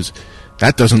same as,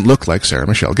 that doesn't look like Sarah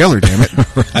Michelle Gellar, damn it.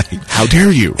 Right. How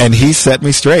dare you? And he set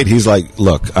me straight. He's like,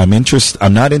 look, I'm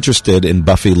not interested in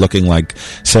Buffy looking like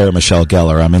Sarah Michelle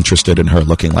Gellar. I'm interested in her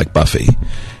looking like Buffy.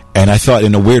 And I thought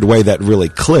in a weird way that really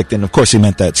clicked. And of course he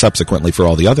meant that subsequently for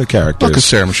all the other characters. Because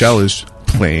Sarah Michelle is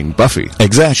playing Buffy.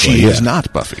 Exactly. She is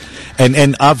not Buffy.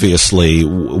 And obviously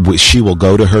she will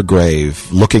go to her grave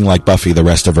looking like Buffy the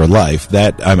rest of her life.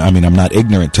 That, I'm not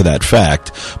ignorant to that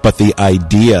fact, but the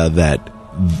idea that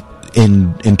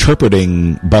in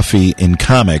interpreting Buffy in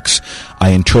comics,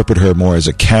 I interpret her more as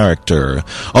a character,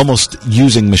 almost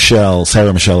using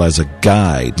Sarah Michelle as a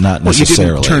guide, not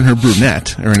necessarily. You didn't turn her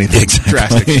brunette or anything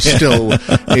drastic. She's still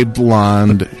a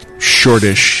blonde,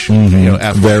 shortish,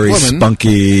 athletic very woman.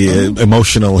 spunky,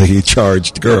 emotionally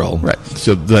charged girl. Right.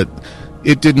 So that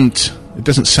it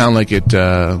doesn't sound like it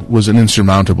was an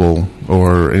insurmountable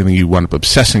or anything you wound up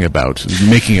obsessing about,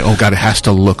 making it, oh God, it has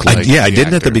to look like I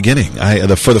didn't at the beginning.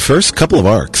 For the first couple of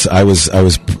arcs, I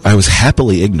was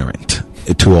happily ignorant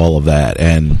to all of that,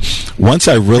 and once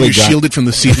I really got shielded from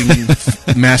the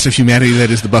seething mass of humanity that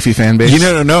is the Buffy fan base.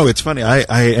 No, it's funny.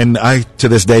 I to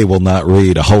this day will not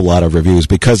read a whole lot of reviews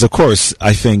because, of course,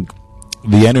 I think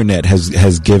the internet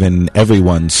has given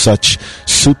everyone such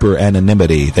super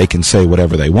anonymity. They can say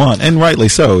whatever they want, and rightly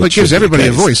so. But it gives everybody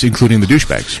a voice, including the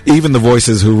douchebags. Even the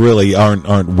voices who really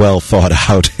aren't well thought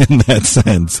out in that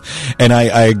sense. And I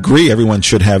agree everyone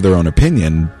should have their own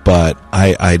opinion, but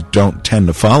I don't tend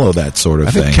to follow that sort of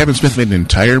thing. I think Kevin Smith made an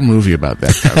entire movie about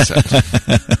that concept.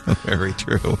 Very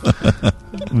true.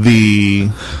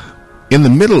 In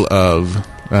the middle of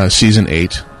season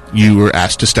 8, you were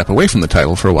asked to step away from the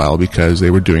title for a while because they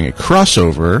were doing a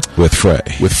crossover with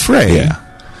Frey. Yeah.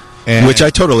 Which I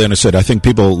totally understood. I think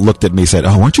people looked at me and said,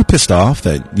 oh, weren't you pissed off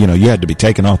that, you had to be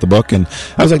taken off the book? And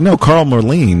I was like, no, Carl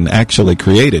Merlin actually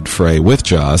created Frey with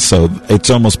Joss, so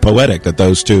it's almost poetic that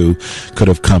those two could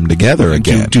have come together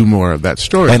again. Do more of that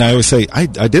story. And I always say, I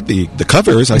did the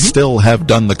covers. Mm-hmm. I still have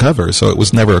done the covers, so it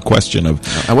was never a question of...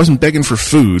 I wasn't begging for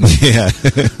food. Yeah.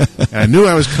 And I knew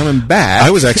I was coming back. I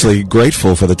was actually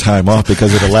grateful for the time off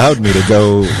because it allowed me to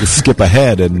go skip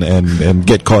ahead and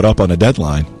get caught up on a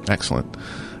deadline. Excellent.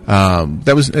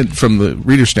 That was, from the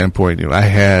reader standpoint, I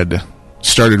had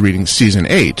started reading season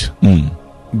 8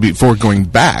 before going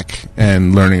back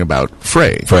and learning about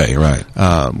Frey. Frey, right.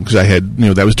 Because I had,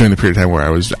 that was during the period of time where I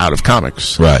was out of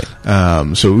comics. Right.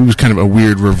 So it was kind of a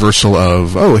weird reversal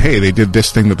of, oh, hey, they did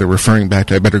this thing that they're referring back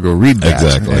to, I better go read that.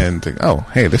 Exactly. And think, oh,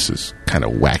 hey, this is kind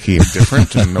of wacky and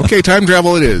different, and okay, time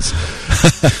travel it is.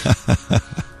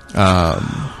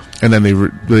 And then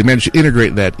they managed to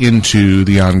integrate that into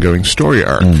the ongoing story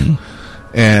arc.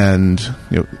 And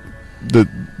the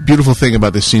beautiful thing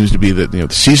about this seems to be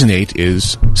that season 8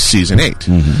 is season 8,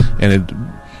 and it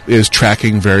is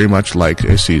tracking very much like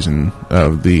a season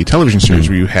of the television series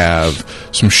where you have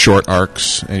some short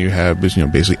arcs and you have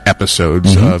basically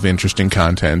episodes of interesting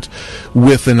content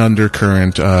with an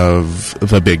undercurrent of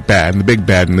the big bad. And the big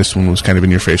bad in this one was kind of in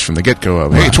your face from the get-go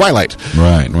of, hey, Twilight.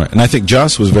 Right. And I think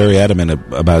Joss was very adamant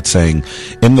about saying,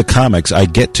 in the comics, I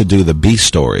get to do the B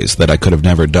stories that I could have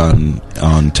never done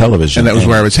on television. And that was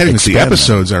where I was heading. The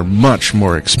episodes are much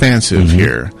more expansive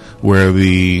here, where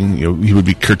he would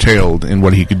be curtailed in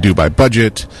what he could do by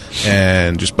budget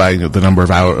and just by the number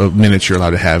of minutes you're allowed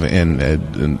to have in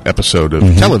an episode of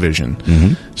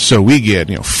television. So we get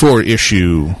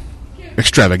 4-issue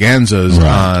extravaganzas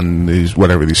on these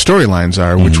whatever these storylines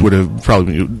are, which would have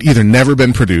probably either never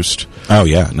been produced,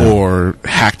 or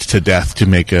hacked to death to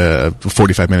make a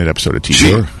 45-minute episode of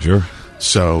TV. Sure.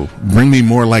 So bring me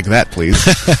more like that, please.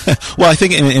 Well, I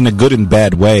think in a good and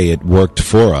bad way, it worked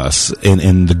for us.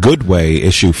 In the good way,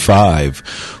 issue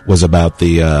 5 was about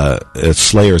the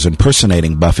Slayers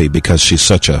impersonating Buffy because she's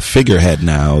such a figurehead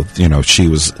now. You know, she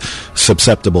was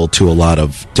susceptible to a lot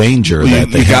of danger.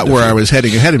 You got where I was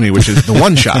heading ahead of me, which is the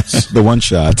one-shots. The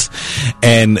one-shots.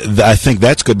 And I think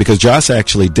that's good because Joss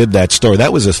actually did that story.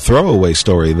 That was a throwaway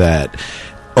story that...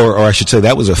 Or I should say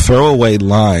that was a throwaway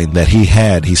line that he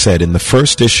had. He said in the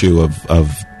first issue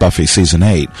of Buffy Season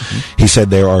 8, he said,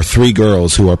 there are 3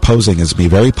 girls who are posing as me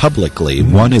very publicly.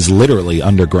 One is literally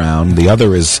underground. The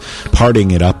other is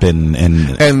partying it up in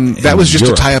And that was just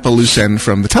Europe. To tie up a loose end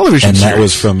from the television series. And that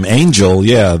was from Angel,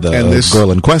 the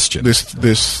girl in question.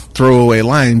 This throwaway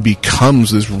line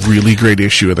becomes this really great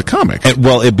issue of the comic.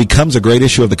 Well, it becomes a great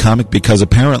issue of the comic because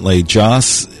apparently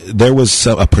there was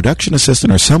a production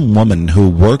assistant or some woman who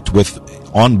worked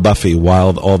on Buffy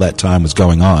while all that time was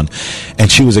going on, and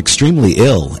she was extremely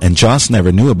ill, and Joss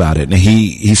never knew about it. And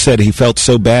he said he felt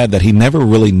so bad that he never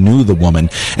really knew the woman,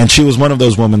 and she was one of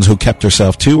those women who kept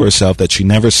herself to herself, that she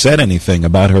never said anything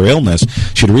about her illness.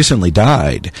 She'd recently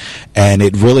died, and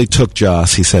it really took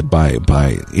Joss, he said, by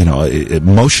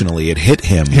emotionally it hit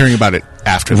him Hearing about it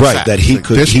after the fact. That he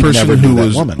person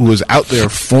who was out there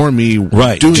for me,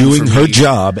 doing her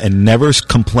job and never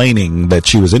complaining that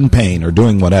she was in pain or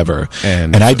doing whatever,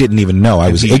 and I didn't even know. I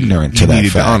was ignorant to that fact.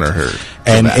 Needed to honor her,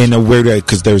 and in a weird way,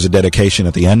 because there's a dedication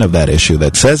at the end of that issue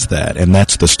that says that, and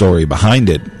that's the story behind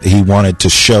it. He wanted to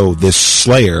show this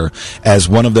Slayer as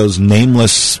one of those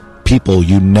nameless people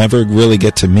you never really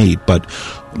get to meet, but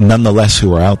nonetheless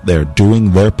who are out there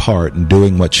doing their part and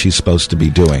doing what she's supposed to be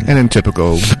doing. And in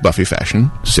typical Buffy fashion,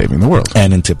 saving the world.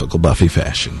 And in typical Buffy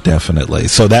fashion, definitely.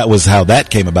 So that was how that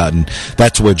came about, and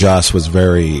that's where Joss was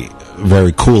very,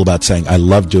 very cool about saying, I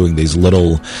love doing these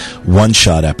little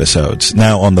one-shot episodes.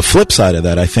 Now, on the flip side of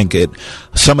that, I think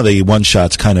some of the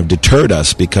one-shots kind of deterred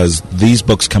us because these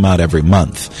books come out every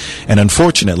month. And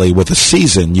unfortunately, with a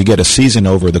season, you get a season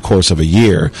over the course of a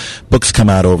year. Books come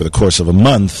out over the course of a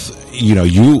month. You know,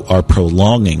 you are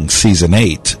prolonging Season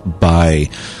 8 by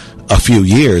a few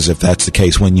years, if that's the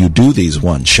case, when you do these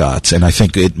one-shots. And I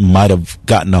think it might have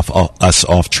gotten us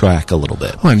off track a little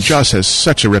bit. Well, and Joss has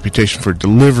such a reputation for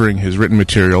delivering his written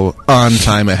material on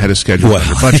time, ahead of schedule,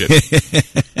 under budget.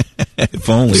 If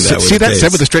only that was See that? the case.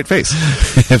 Said with a straight face.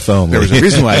 If only. There was a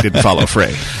reason why I didn't follow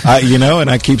Frey. And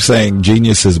I keep saying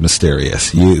genius is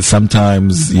mysterious.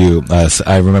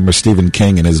 I remember Stephen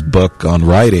King in his book on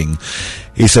writing,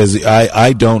 he says,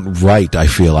 I don't write, I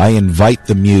feel. I invite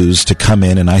the muse to come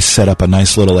in and I set up a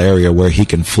nice little area where he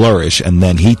can flourish, and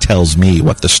then he tells me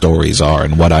what the stories are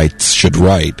and what I should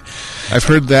write. I've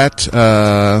heard that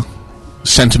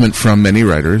sentiment from many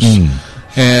writers,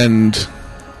 and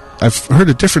I've heard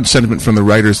a different sentiment from the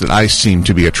writers that I seem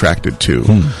to be attracted to.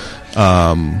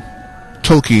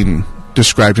 Tolkien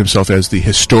described himself as the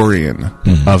historian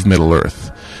of Middle-earth,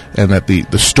 and that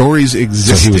the stories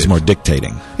existed. So he was more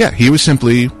dictating. Yeah, he was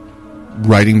simply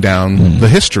writing down the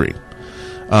history.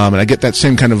 And I get that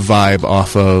same kind of vibe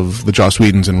off of the Joss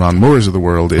Whedons and Ron Moores of the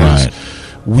world.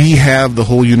 We have the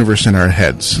whole universe in our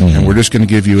heads, and we're just going to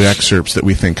give you excerpts that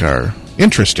we think are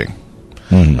interesting.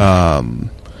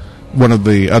 One of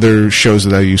the other shows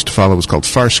that I used to follow was called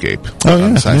Farscape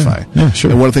on Sci-Fi. Yeah,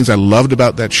 sure. And one of the things I loved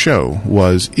about that show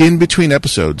was in between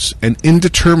episodes, an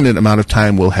indeterminate amount of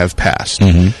time will have passed.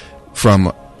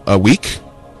 From a week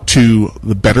to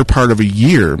the better part of a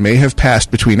year may have passed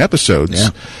between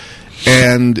episodes.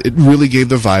 And it really gave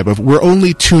the vibe of we're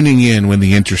only tuning in when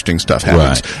the interesting stuff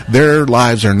happens. Their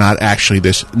lives are not actually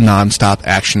this nonstop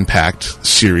action-packed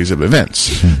series of events.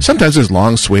 Sometimes there's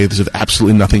long swathes of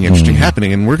absolutely nothing interesting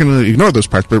happening, and we're going to ignore those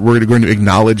parts, but we're going to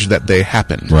acknowledge that they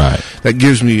happened. That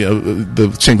gives me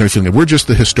the same kind of feeling that we're just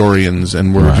the historians,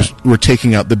 and we're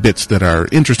taking out the bits that are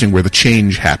interesting where the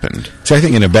change happened. So I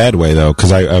think in a bad way, though,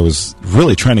 because I was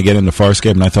really trying to get into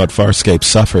Farscape, and I thought Farscape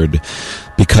suffered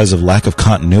because of lack of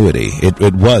continuity.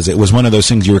 It was one of those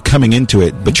things, you were coming into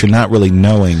it, but you're not really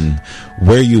knowing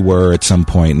where you were at some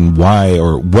point and why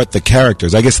or what the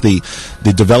characters, I guess the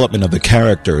development of the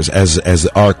characters as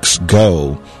arcs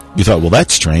go, you thought, well,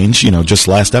 that's strange. Just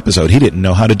last episode, he didn't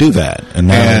know how to do that, and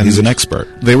now he's an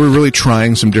expert. They were really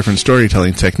trying some different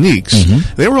storytelling techniques.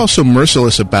 They were also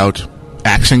merciless about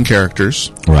axing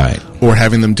characters. Or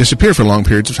having them disappear for long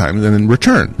periods of time and then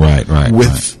return.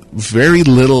 With very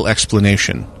little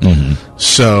explanation.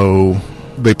 So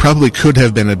they probably could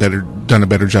have done a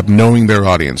better job knowing their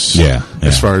audience. Yeah.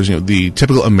 As far as the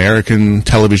typical American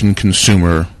television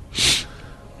consumer,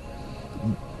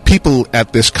 people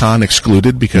at this con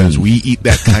excluded, because we eat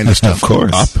that kind of stuff of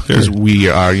course, up, because we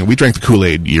drank the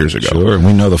Kool-Aid years ago. Sure,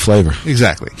 we know the flavor.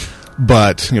 Exactly.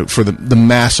 But for the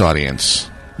mass audience,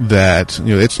 that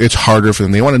it's harder for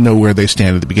them. They want to know where they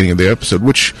stand at the beginning of the episode,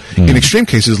 which in extreme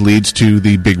cases leads to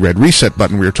the big red reset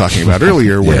button we were talking about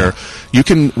earlier, where you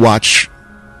can watch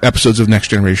episodes of Next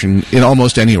Generation in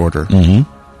almost any order,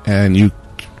 and you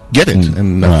get it,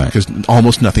 and because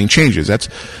almost nothing changes. That's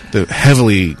the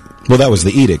heavily. Well, that was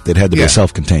the edict. It had to be a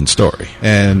self-contained story.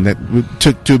 And that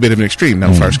took to a bit of an extreme. Now,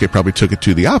 Farscape probably took it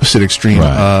to the opposite extreme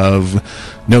of,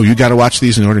 no, you got to watch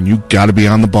these in order, and you got to be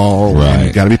on the ball, and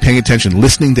you got to be paying attention,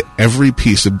 listening to every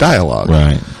piece of dialogue.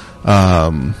 Right.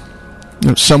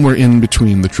 Somewhere in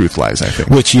between the truth lies, I think.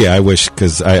 Which, I wish,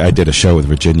 because I did a show with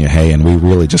Virginia Hay, and we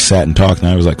really just sat and talked, and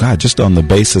I was like, God, just on the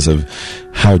basis of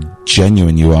how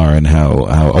genuine you are and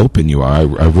how open you are,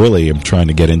 I really am trying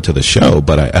to get into the show,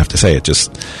 but I have to say, it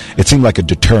seemed like a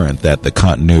deterrent that the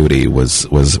continuity was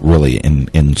really in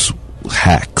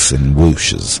hacks and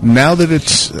whooshes. Now that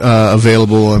it's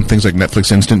available on things like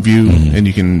Netflix Instant View, and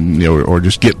you can, or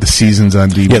just get the seasons on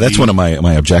DVD. Yeah, that's one of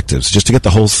my objectives, just to get the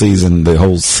whole season, the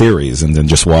whole series, and then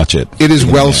just watch it. It is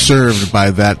well served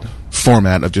by that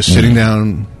format of just sitting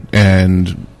down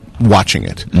and watching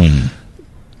it.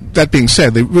 That being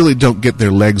said, they really don't get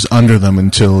their legs under them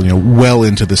until well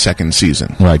into the second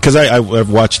season. Right, because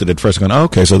I've watched it at first going,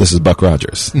 okay, so this is Buck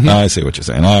Rogers. I see what you're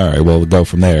saying. All right, well, we'll go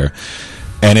from there.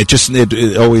 And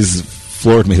it always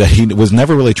floored me that he was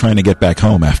never really trying to get back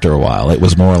home after a while. It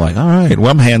was more like, all right,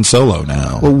 well, I'm Han Solo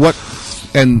now. Well,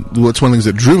 what's one of the things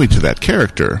that drew me to that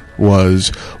character was,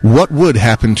 what would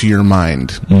happen to your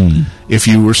mind if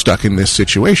you were stuck in this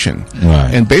situation?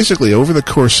 Right. And basically, over the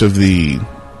course of the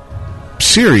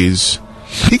series,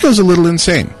 he goes a little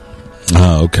insane.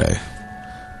 Oh, okay.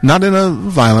 Not in a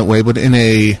violent way, but in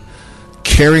a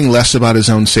caring less about his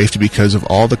own safety because of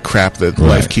all the crap that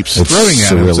life keeps throwing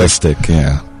at him. Surrealistic,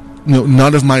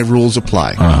 none of my rules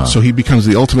apply. So he becomes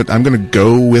the ultimate, I'm going to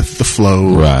go with the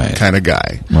flow kind of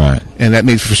guy. Right. And that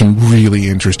made for some really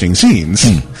interesting scenes.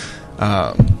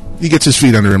 He gets his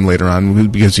feet under him later on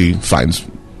because he finds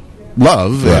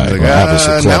love. Right. And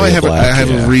Well, now I have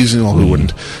a reason. Well, who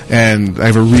wouldn't? And I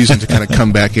have a reason to kind of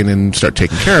come back in and start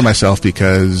taking care of myself,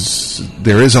 because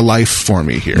there is a life for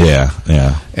me here. Yeah.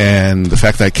 And the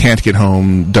fact that I can't get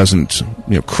home doesn't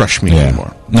crush me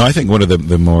anymore. No, I think one of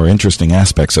the more interesting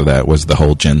aspects of that was the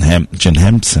whole Jim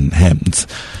Henson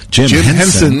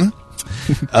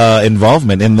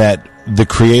involvement in that. The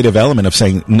creative element of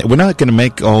saying, we're not going to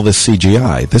make all this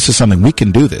CGI. This is something we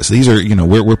can do. This. These are,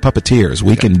 we're puppeteers.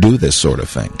 We can do this sort of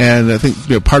thing. And I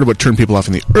think part of what turned people off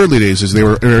in the early days is they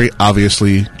were very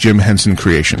obviously Jim Henson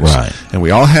creations. Right. And we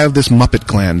all have this Muppet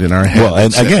gland in our head. Well,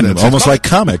 and again, almost like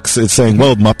comics. It's saying,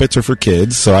 well, Muppets are for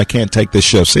kids, so I can't take this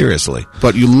show seriously.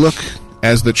 But you look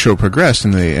as the show progressed,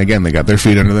 and they got their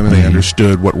feet under them, and they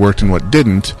understood what worked and what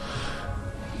didn't.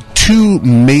 Two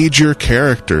major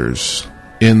characters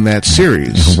in that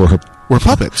series were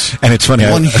puppets. And it's funny.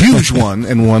 One huge one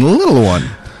and one little one.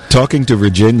 Talking to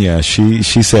Virginia, she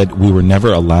said we were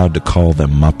never allowed to call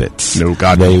them Muppets. No,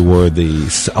 God, they no. were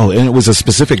and it was a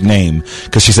specific name,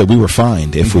 because she said we were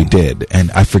fined if we did, and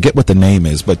I forget what the name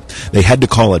is, but they had to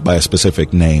call it by a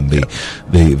specific name,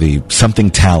 the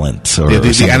something talent, or the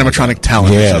animatronic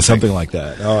talent, something like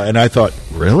that. Oh, and I thought,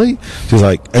 really? She's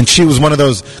like, and she was one of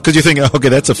those, because you're thinking, okay,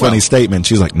 that's a funny statement.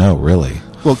 She's like, no, really.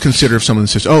 Well, consider if someone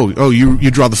says, "Oh,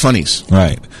 you draw the funnies."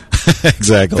 Right.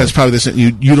 Exactly. That's probably this.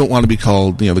 You don't want to be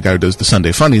called, the guy who does the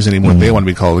Sunday Funnies anymore. They want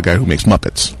to be called the guy who makes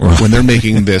Muppets. Right. When they're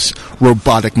making this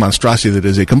robotic monstrosity that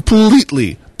is a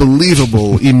completely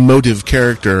believable, emotive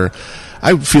character,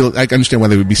 I understand why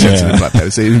they would be sensitive about that.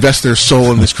 Is they invest their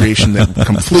soul in this creation that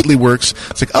completely works.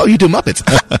 It's like, oh, you do Muppets.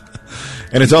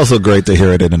 And it's also great to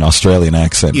hear it in an Australian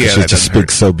accent. Yeah, she just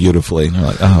speaks so beautifully. And you're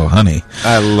like, oh, honey.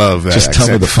 I love that Just accent.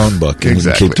 tell me the phone book and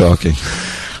keep talking.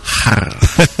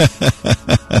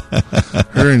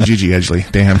 Her and Gigi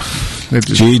Edgley, damn.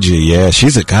 Gigi, yeah.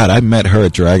 She's a god. I met her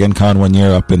at Dragon Con one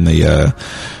year up in the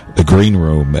green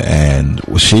room, and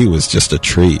she was just a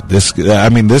treat. This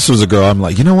was a girl I'm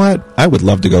like, you know what? I would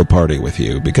love to go party with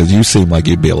you, because you seem like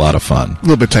you'd be a lot of fun. A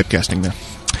little bit typecasting there.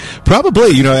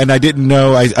 Probably, and I didn't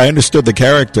know, I understood the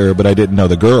character, but I didn't know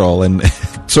the girl, and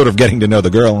sort of getting to know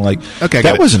the girl, I'm like, okay,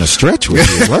 that wasn't a stretch with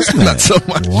you, wasn't it? Not so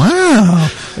much. Wow.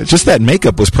 Just that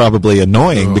makeup was probably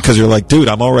annoying, because you're like, dude,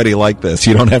 I'm already like this.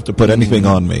 You don't have to put anything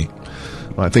on me.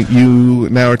 Well, I think you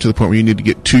now are to the point where you need to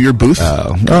get to your booth.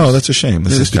 Oh, that's a shame.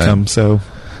 This has become so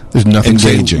There's nothing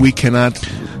engaging. saying we cannot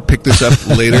pick this up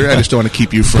later. I just don't want to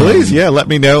keep you from... Please, yeah, let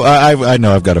me know. I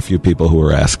know I've got a few people who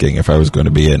were asking if I was going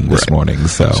to be in this morning.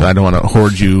 So I don't want to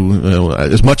hoard you.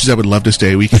 As much as I would love to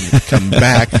stay, we can come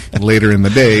back later in the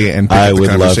day and pick up the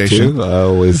conversation. I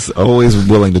would love to. Always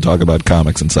willing to talk about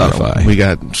comics and sci-fi. We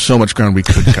got so much ground we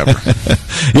could cover.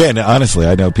 Yeah, and honestly,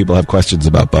 I know people have questions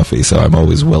about Buffy, so I'm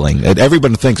always willing. And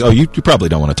everyone thinks, oh, you probably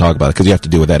don't want to talk about it because you have to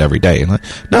deal with that every day. And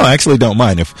no, I actually don't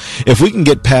mind. If we can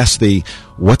get past the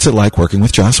what's it like working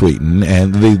with Joss Whedon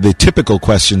and the typical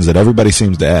questions that everybody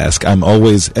seems to ask, I'm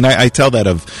always, and I tell that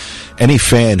of any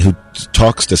fan who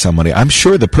talks to somebody, I'm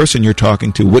sure the person you're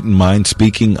talking to wouldn't mind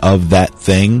speaking of that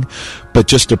thing, but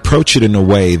just approach it in a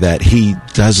way that he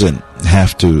doesn't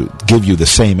have to give you the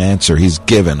same answer he's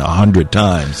given 100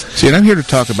 times. See, and I'm here to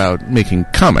talk about making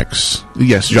comics.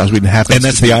 Yes, Joss Whedon happens, and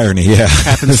that's the irony. Yeah,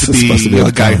 happens to be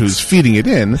the guy who's feeding it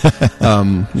in.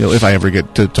 If I ever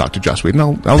get to talk to Joss Whedon,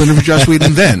 I'll interview Joss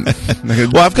Whedon then.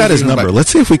 Well, I've got his number. Let's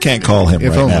see if we can't call him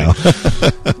right now.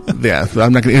 Yeah,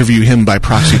 I'm not going to interview him by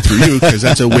proxy through you because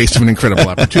that's a waste of an incredible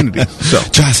opportunity. So,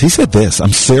 Joss, he said this.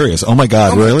 I'm serious. Oh my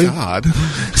God, really? Oh my God!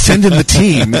 Send in the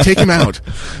team. Take him out.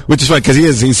 Which is fine because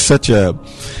he's such a.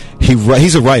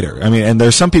 He's a writer. I mean, and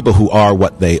there's some people who are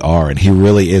what they are, and he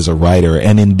really is a writer.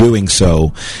 And in doing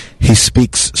so, he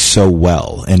speaks so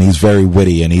well, and he's very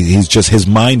witty, and he's just, his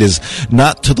mind is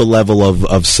not to the level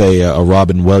of say, a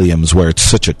Robin Williams, where it's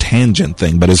such a tangent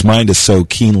thing, but his mind is so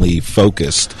keenly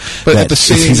focused but that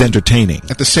he's entertaining.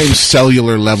 At the same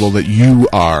cellular level that you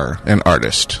are an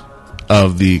artist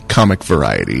of the comic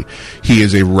variety, he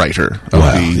is a writer of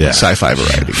the sci-fi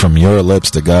variety. From your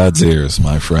lips to God's ears,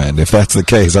 my friend. If that's the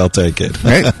case, I'll take it.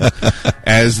 Right?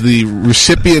 As the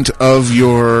recipient of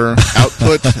your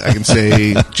output, I can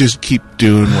say, just keep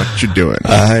doing what you're doing.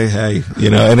 And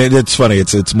it's funny.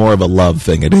 It's more of a love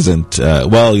thing. It isn't.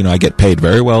 I get paid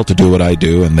very well to do what I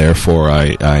do, and therefore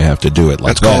I have to do it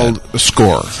like that. That's called a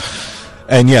score.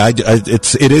 And yeah,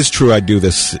 it is true I do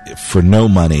this for no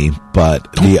money,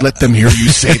 but don't let them hear you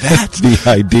say that. The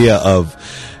idea of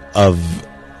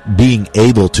being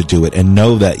able to do it and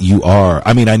know that you are.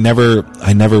 I mean, I never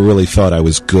really thought I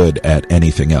was good at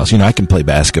anything else. I can play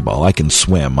basketball, I can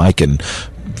swim, I can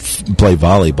play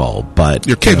volleyball, but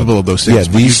you're capable of those things.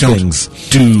 Yeah, these things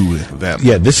do them.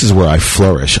 Yeah, this is where I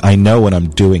flourish. I know when I'm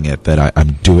doing it that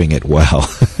I'm doing it well.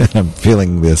 And I'm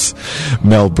feeling this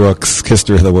Mel Brooks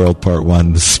History of the World Part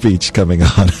 1 speech coming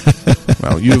on.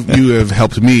 Well, you have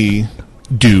helped me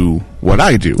do what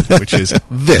I do, which is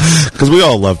this. Because we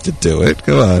all love to do it.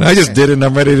 Come on. I just did it and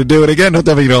I'm ready to do it again. Don't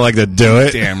tell me you don't like to do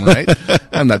it. Damn right.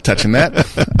 I'm not touching that.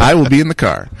 I will be in the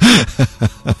car.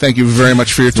 Thank you very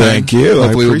much for your time. Thank you.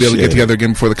 Hopefully we'll be able to get together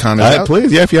again before the con is out.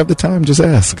 Please, yeah, if you have the time, just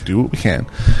ask. Do what we can.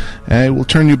 And we'll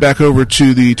turn you back over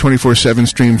to the 24/7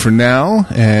 stream for now.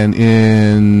 And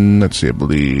in, I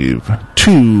believe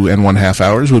 2.5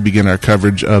 hours, we'll begin our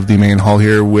coverage of the main hall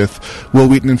here with Will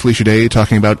Wheaton and Felicia Day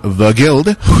talking about The Guild.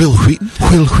 Will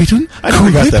Wheaton? I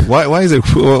never got that. Why is it?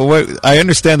 I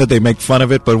understand that they make fun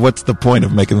of it, but what's the point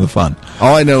of making the fun?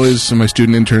 All I know is my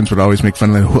student interns would always make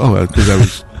fun of it because I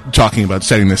was talking about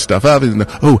setting this stuff up. And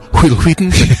Will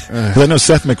Wheaton? I know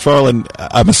Seth MacFarlane,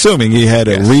 I'm assuming he had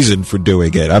a reason for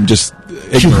doing it. I'm just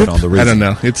ignorant on the reason. I don't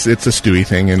know. It's a Stewie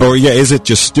thing. Is it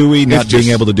just Stewie not being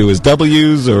able to do his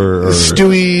W's? or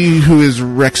Stewie, who is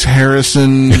Rex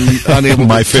Harrison, unable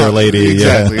My to Fair talk. Lady.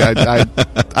 Exactly. Yeah.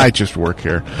 I just work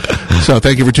here. So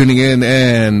thank you for tuning in,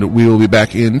 and we will be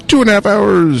back in 2.5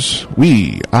 hours.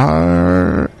 We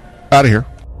are out of here.